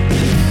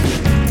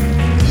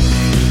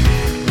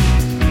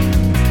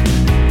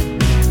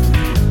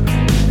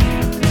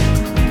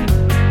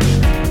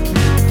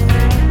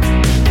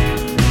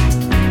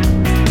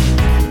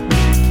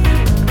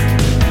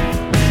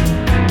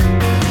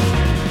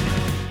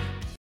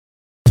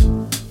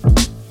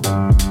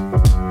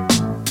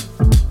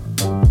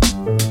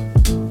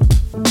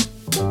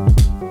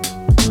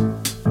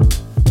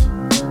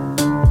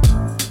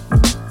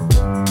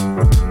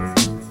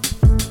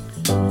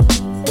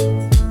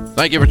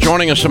 Thank you for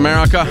joining us,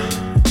 America.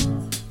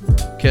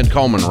 Ken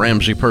Coleman,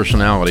 Ramsey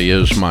Personality,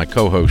 is my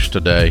co-host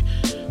today.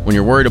 When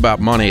you're worried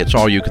about money, it's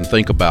all you can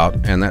think about,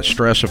 and that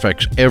stress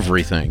affects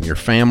everything, your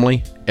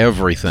family,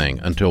 everything,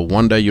 until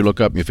one day you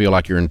look up and you feel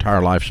like your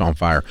entire life's on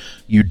fire.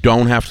 You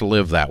don't have to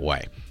live that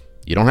way.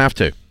 You don't have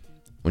to.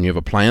 When you have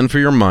a plan for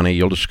your money,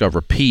 you'll discover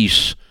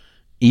peace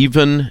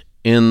even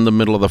in the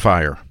middle of the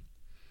fire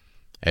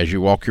as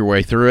you walk your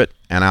way through it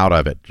and out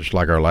of it, just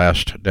like our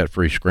last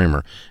debt-free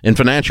screamer. In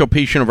Financial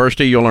Peace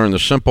University, you'll learn the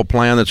simple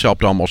plan that's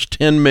helped almost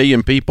 10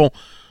 million people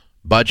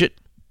budget,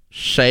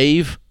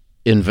 save,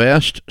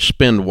 invest,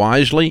 spend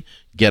wisely,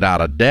 get out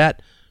of debt,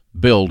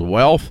 build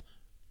wealth,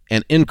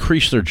 and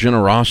increase their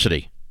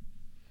generosity.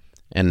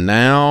 And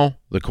now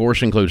the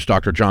course includes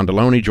Dr. John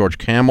Deloney, George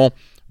Kamel,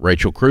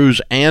 Rachel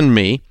Cruz, and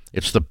me.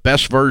 It's the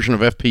best version of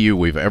FPU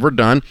we've ever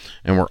done,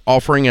 and we're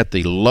offering at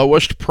the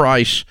lowest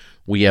price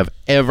we have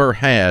ever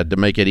had to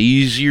make it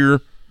easier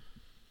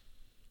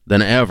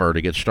than ever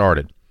to get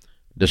started.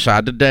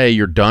 Decide today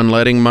you're done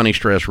letting money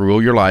stress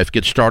rule your life.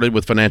 Get started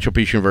with Financial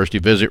Peace University.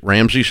 Visit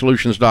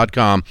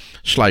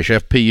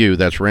RamseySolutions.com/FPU.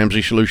 That's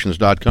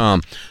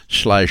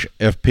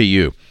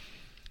RamseySolutions.com/FPU.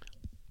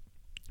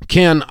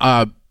 Ken,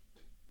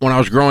 when I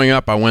was growing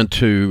up, I went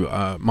to,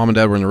 Mom and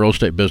Dad were in the real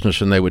estate business,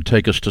 and they would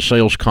take us to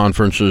sales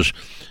conferences,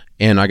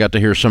 and I got to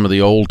hear some of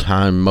the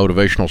old-time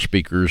motivational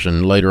speakers,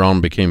 and later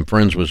on became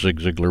friends with Zig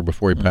Ziglar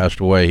before he passed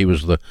away. He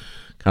was the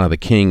kind of the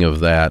king of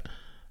that.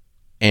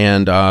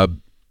 And,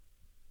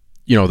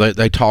 you know,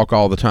 they talk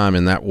all the time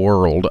in that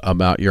world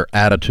about your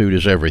attitude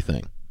is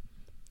everything.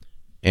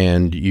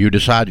 And you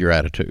decide your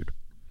attitude.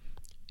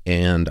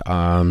 And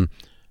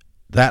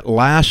that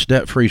last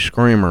debt-free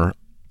screamer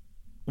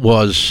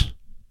was,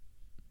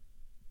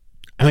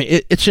 I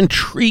mean, it's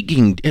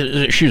intriguing.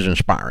 She was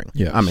inspiring.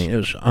 Yes. I mean, it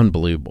was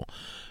unbelievable.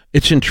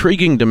 It's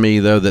intriguing to me,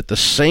 though, that the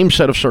same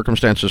set of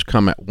circumstances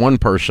come at one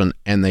person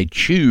and they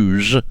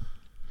choose,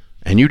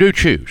 and you do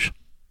choose,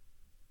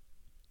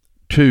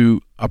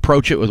 to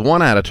approach it with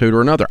one attitude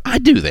or another. I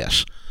do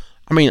this.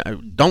 We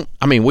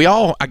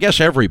all, I guess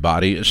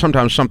everybody,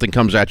 sometimes something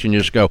comes at you and you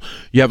just go,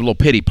 you have a little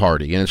pity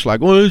party, and it's like,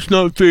 well, it's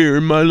not fair,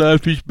 and my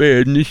life is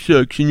bad, and this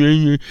sucks,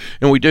 and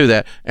we do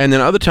that. And then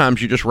other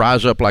times you just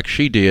rise up like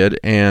she did,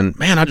 and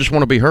man, I just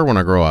want to be her when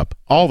I grow up,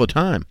 all the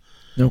time.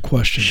 No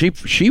question.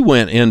 She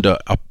went into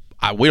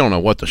we don't know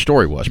what the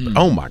story was, but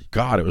oh my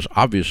God, it was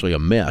obviously a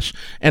mess,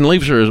 and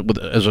leaves her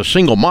as a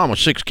single mom with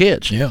 6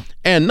 kids,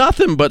 and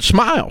nothing but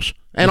smiles.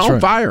 And That's on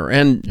right. fire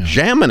and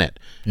jamming it.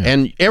 Yeah.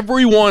 And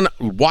everyone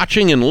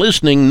watching and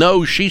listening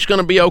knows she's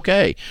going to be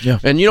okay. Yeah.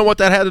 And you know what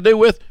that had to do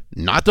with?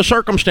 Not the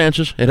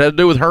circumstances. It had to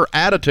do with her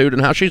attitude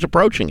and how she's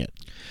approaching it.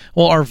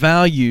 Well, our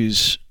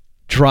values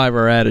drive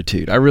our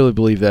attitude. I really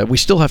believe that. We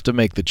still have to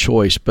make the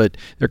choice, but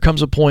there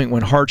comes a point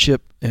when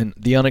hardship and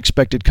the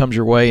unexpected comes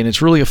your way, and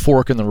it's really a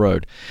fork in the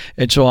road.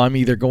 And so I'm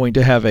either going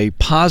to have a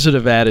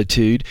positive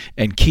attitude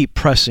and keep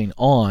pressing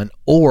on,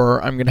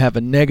 or I'm going to have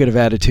a negative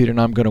attitude and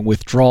I'm going to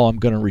withdraw, I'm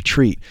going to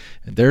retreat.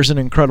 And there's an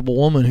incredible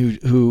woman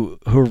who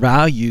her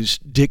values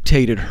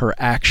dictated her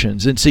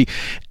actions. And see,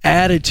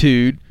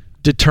 attitude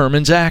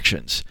determines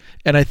actions.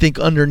 And I think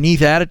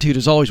underneath attitude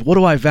is always, what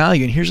do I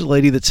value? And here's a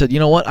lady that said, you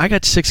know what? I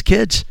got 6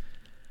 kids.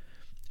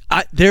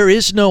 There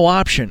is no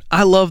option.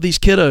 I love these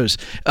kiddos.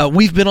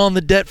 We've been on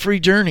the debt-free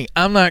journey.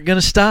 I'm not going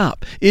to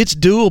stop. It's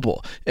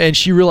doable. And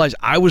she realized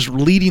I was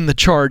leading the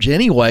charge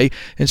anyway,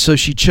 and so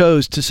she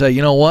chose to say,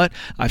 you know what?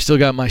 I've still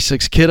got my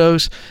 6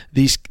 kiddos.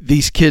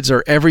 These kids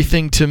are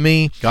everything to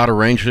me. God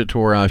arranged it to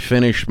where I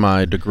finished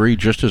my degree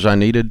just as I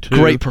needed to.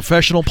 Great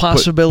professional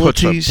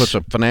possibilities. Puts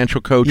a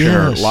financial coach in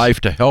her life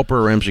to help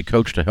her, Ramsey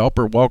coach to help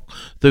her walk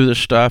through this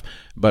stuff.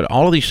 But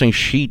all of these things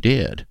she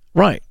did.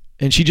 Right.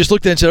 And she just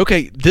looked at it and said,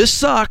 okay, this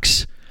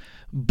sucks,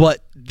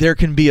 but there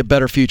can be a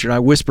better future. And I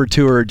whispered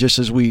to her just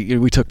as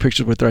we took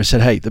pictures with her, I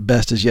said, hey, the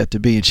best is yet to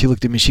be. And she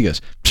looked at me and she goes,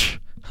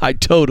 I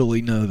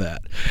totally know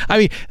that. I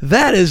mean,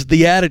 that is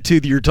the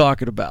attitude that you're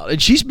talking about.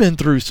 And she's been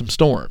through some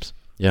storms.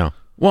 Yeah.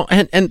 Well,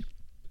 and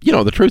you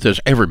know, the truth is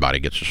everybody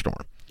gets a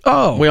storm.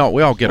 Oh, we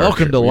all get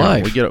welcome to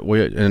life.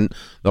 And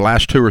the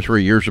last 2 or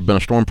 3 years have been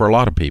a storm for a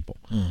lot of people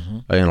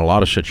in a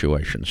lot of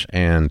situations.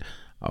 And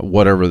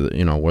whatever,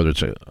 whether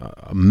it's a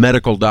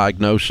medical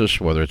diagnosis,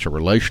 whether it's a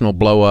relational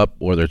blow up,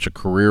 whether it's a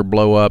career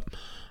blow up,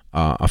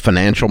 a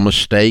financial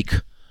mistake,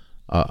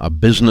 a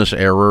business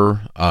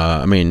error,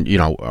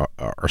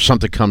 or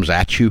something comes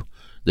at you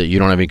that you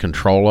don't have any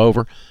control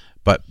over.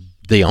 But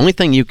the only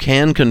thing you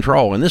can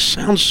control, and this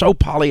sounds so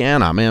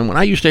Pollyanna, man, when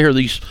I used to hear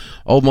these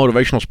old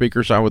motivational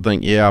speakers, I would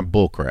think, yeah,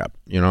 bullcrap,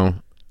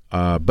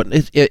 but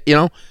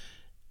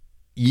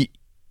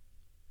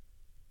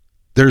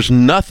there's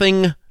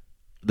nothing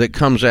that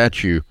comes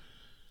at you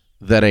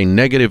that a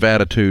negative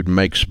attitude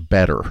makes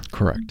better.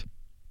 Correct.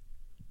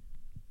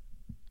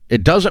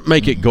 It doesn't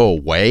make it go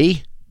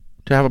away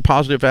to have a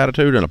positive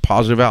attitude and a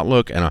positive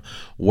outlook and a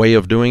way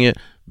of doing it.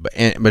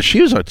 But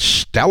she was a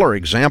stellar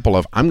example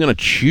of, I'm going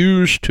to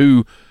choose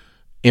to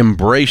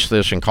embrace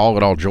this and call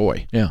it all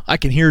joy. Yeah, I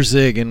can hear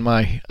Zig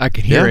I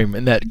can hear him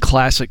in that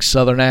classic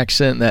Southern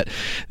accent,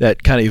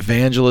 that kind of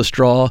evangelist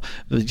draw.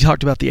 He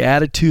talked about the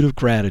attitude of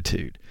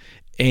gratitude.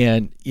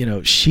 And,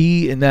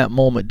 she in that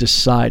moment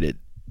decided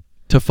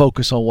to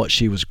focus on what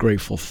she was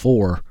grateful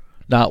for,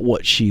 not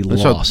what she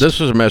lost. So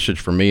this is a message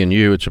for me and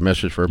you. It's a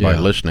message for everybody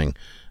listening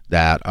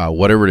that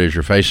whatever it is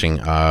you're facing,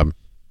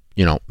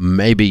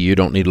 maybe you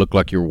don't need to look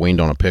like you're weaned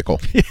on a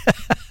pickle.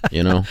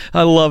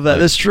 I love that.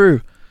 That's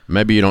true.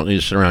 Maybe you don't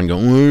need to sit around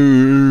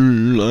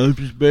going, life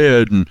is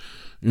bad, and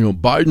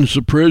Biden's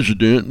the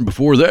president, and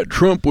before that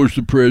Trump was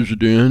the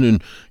president,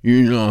 and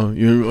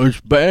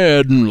it's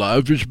bad, and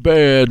life is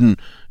bad, and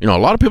a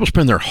lot of people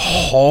spend their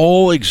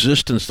whole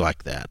existence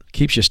like that.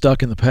 Keeps you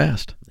stuck in the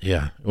past.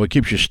 Yeah, well, it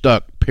keeps you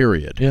stuck.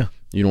 Period. Yeah,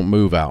 you don't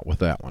move out with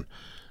that one.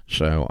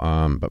 So,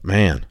 but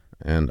man,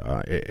 and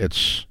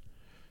it's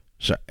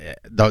so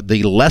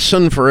the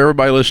lesson for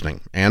everybody listening,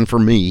 and for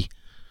me,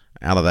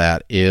 out of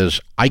that is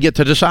I get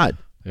to decide.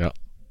 Yeah.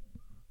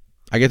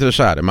 I get to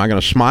decide. Am I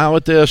going to smile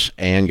at this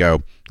and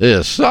go,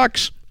 this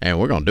sucks, and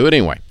we're going to do it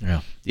anyway?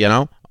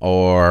 Yeah.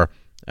 Or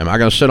am I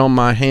going to sit on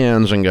my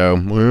hands and go,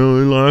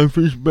 well, life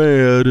is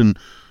bad, and,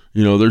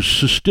 there's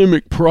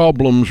systemic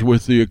problems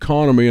with the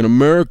economy, and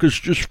America's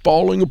just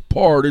falling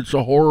apart. It's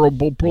a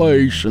horrible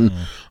place, and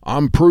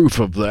I'm proof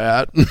of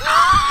that.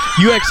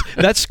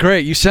 That's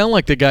great. You sound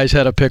like the guy's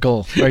had a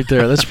pickle right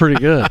there. That's pretty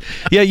good.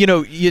 Yeah,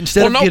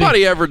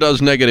 nobody ever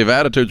does negative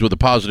attitudes with a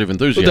positive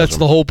enthusiasm. That's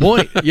the whole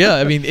point.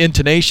 Yeah,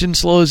 intonation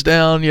slows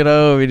down.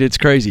 It's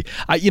crazy.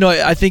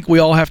 I think we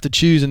all have to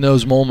choose in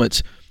those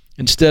moments.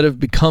 Instead of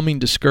becoming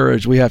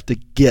discouraged, we have to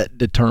get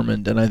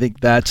determined, and I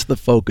think that's the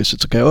focus.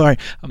 It's okay. All right,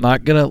 I'm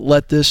not going to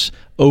let this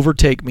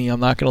overtake me.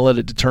 I'm not going to let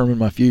it determine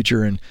my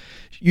future. And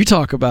you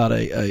talk about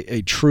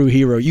a true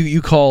hero.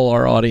 You call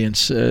our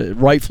audience,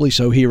 rightfully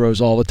so, heroes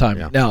all the time.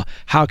 Yeah. Now,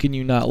 how can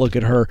you not look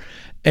at her?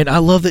 And I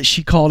love that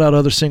she called out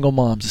other single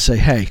moms to say,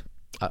 hey,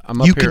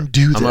 you can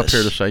do this. I'm up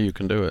here to say you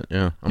can do it.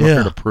 Yeah, I'm up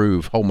here to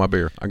prove. Hold my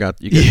beer. I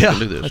got you. You can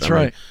do this. That's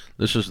right.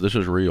 This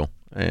is real,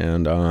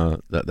 and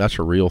that's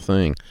a real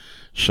thing.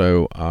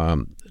 So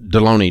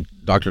Deloney,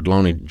 Dr.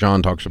 Deloney,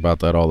 John talks about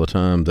that all the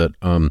time,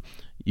 that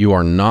you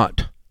are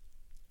not,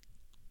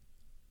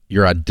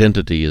 your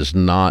identity is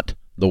not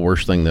the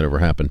worst thing that ever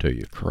happened to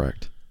you.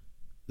 Correct.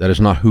 That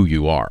is not who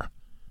you are.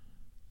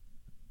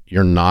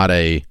 You're not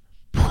a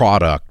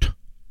product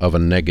of a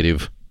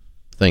negative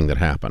thing that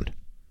happened.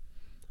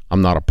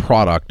 I'm not a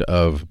product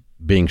of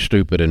being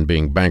stupid and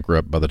being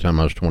bankrupt by the time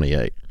I was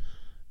 28.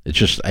 It's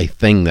just a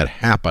thing that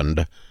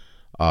happened.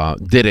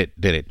 Did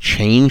it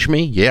change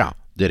me? Yeah.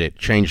 Did it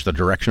change the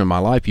direction of my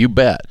life? You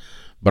bet.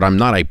 But I'm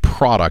not a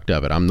product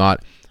of it. I'm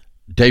not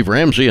Dave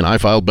Ramsey and I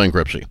filed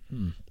bankruptcy.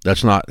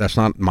 That's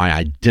not my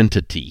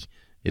identity.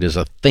 It is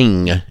a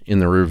thing in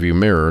the rearview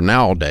mirror.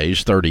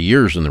 Nowadays, 30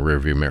 years in the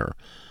rearview mirror,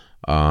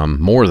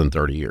 more than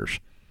 30 years.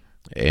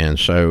 And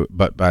so,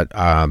 but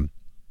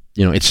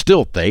it's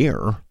still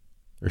there.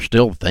 There's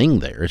still a thing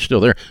there. It's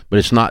still there, but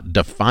it's not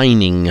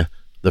defining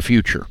the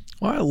future.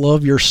 Well, I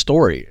love your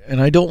story,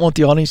 and I don't want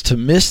the audience to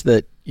miss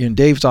that.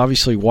 Dave's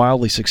obviously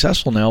wildly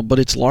successful now, but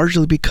it's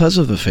largely because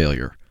of the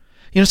failure.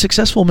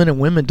 Successful men and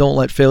women don't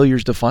let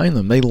failures define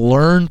them. They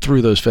learn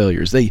through those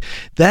failures.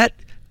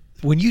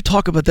 When you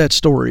talk about that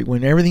story,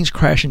 when everything's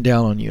crashing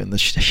down on you and the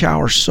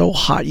shower's so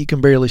hot you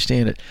can barely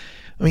stand it,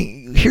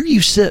 here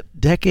you sit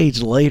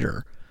decades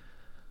later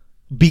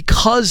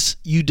because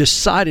you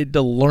decided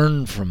to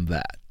learn from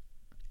that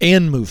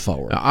and move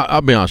forward.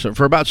 I'll be honest.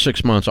 For about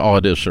 6 months, all I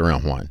did was sit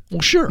around whine.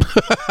 Well, sure.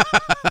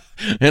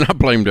 And I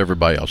blamed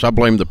everybody else. I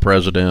blamed the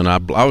president.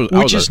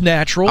 Which is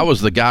natural. I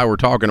was the guy we're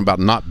talking about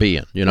not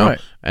being,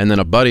 Right. And then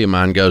a buddy of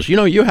mine goes,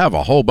 you have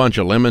a whole bunch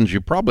of lemons.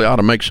 You probably ought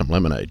to make some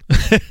lemonade.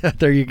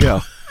 There you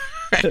go.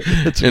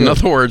 In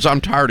other words,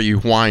 I'm tired of you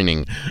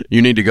whining.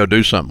 You need to go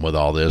do something with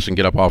all this and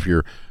get up off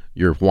your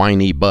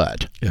whiny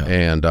butt. Yeah.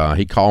 And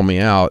he called me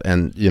out,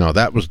 and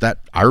that was that.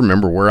 I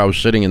remember where I was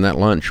sitting in that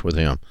lunch with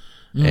him.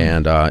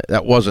 And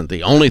that wasn't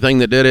the only thing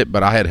that did it,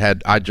 but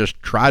I just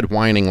tried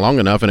whining long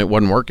enough and it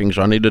wasn't working,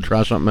 so I needed to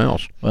try something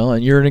else. Well,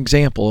 and you're an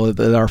example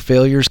that our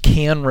failures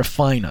can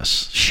refine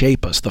us,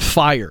 shape us. The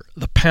fire,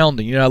 the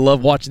pounding. I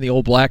love watching the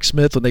old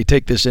blacksmith when they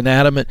take this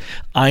inanimate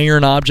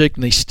iron object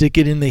and they stick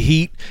it in the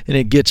heat and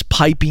it gets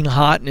piping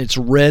hot and it's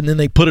red, and then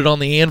they put it on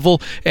the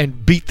anvil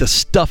and beat the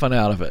stuffing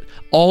out of it,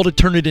 all to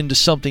turn it into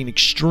something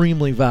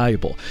extremely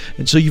valuable.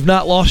 And so you've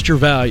not lost your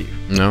value.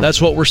 No. That's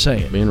what we're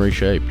saying. Being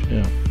reshaped.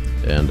 Yeah.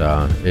 And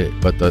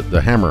but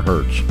the hammer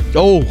hurts.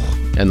 Oh,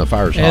 and the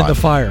fire's hot. And the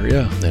fire,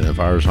 yeah. And the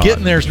fire's hot.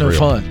 Getting there's no real.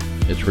 fun.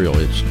 It's real.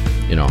 It's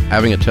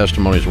having a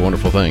testimony is a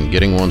wonderful thing.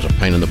 Getting one's a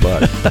pain in the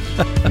butt.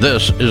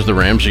 This is the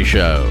Ramsey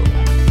Show.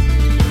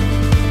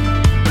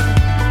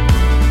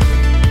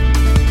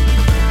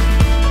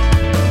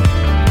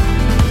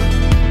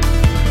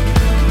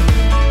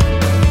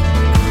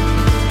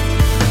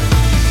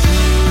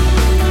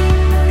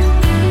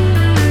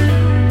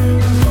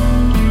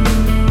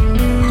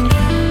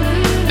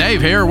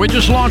 Dave here. We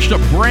just launched a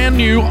brand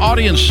new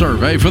audience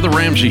survey for The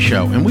Ramsey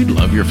Show, and we'd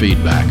love your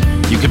feedback.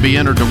 You could be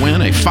entered to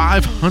win a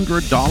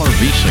 $500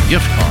 Visa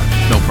gift card.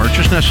 No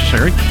purchase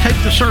necessary. Take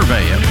the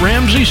survey at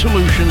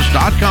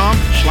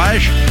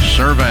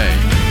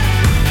RamseySolutions.com/survey.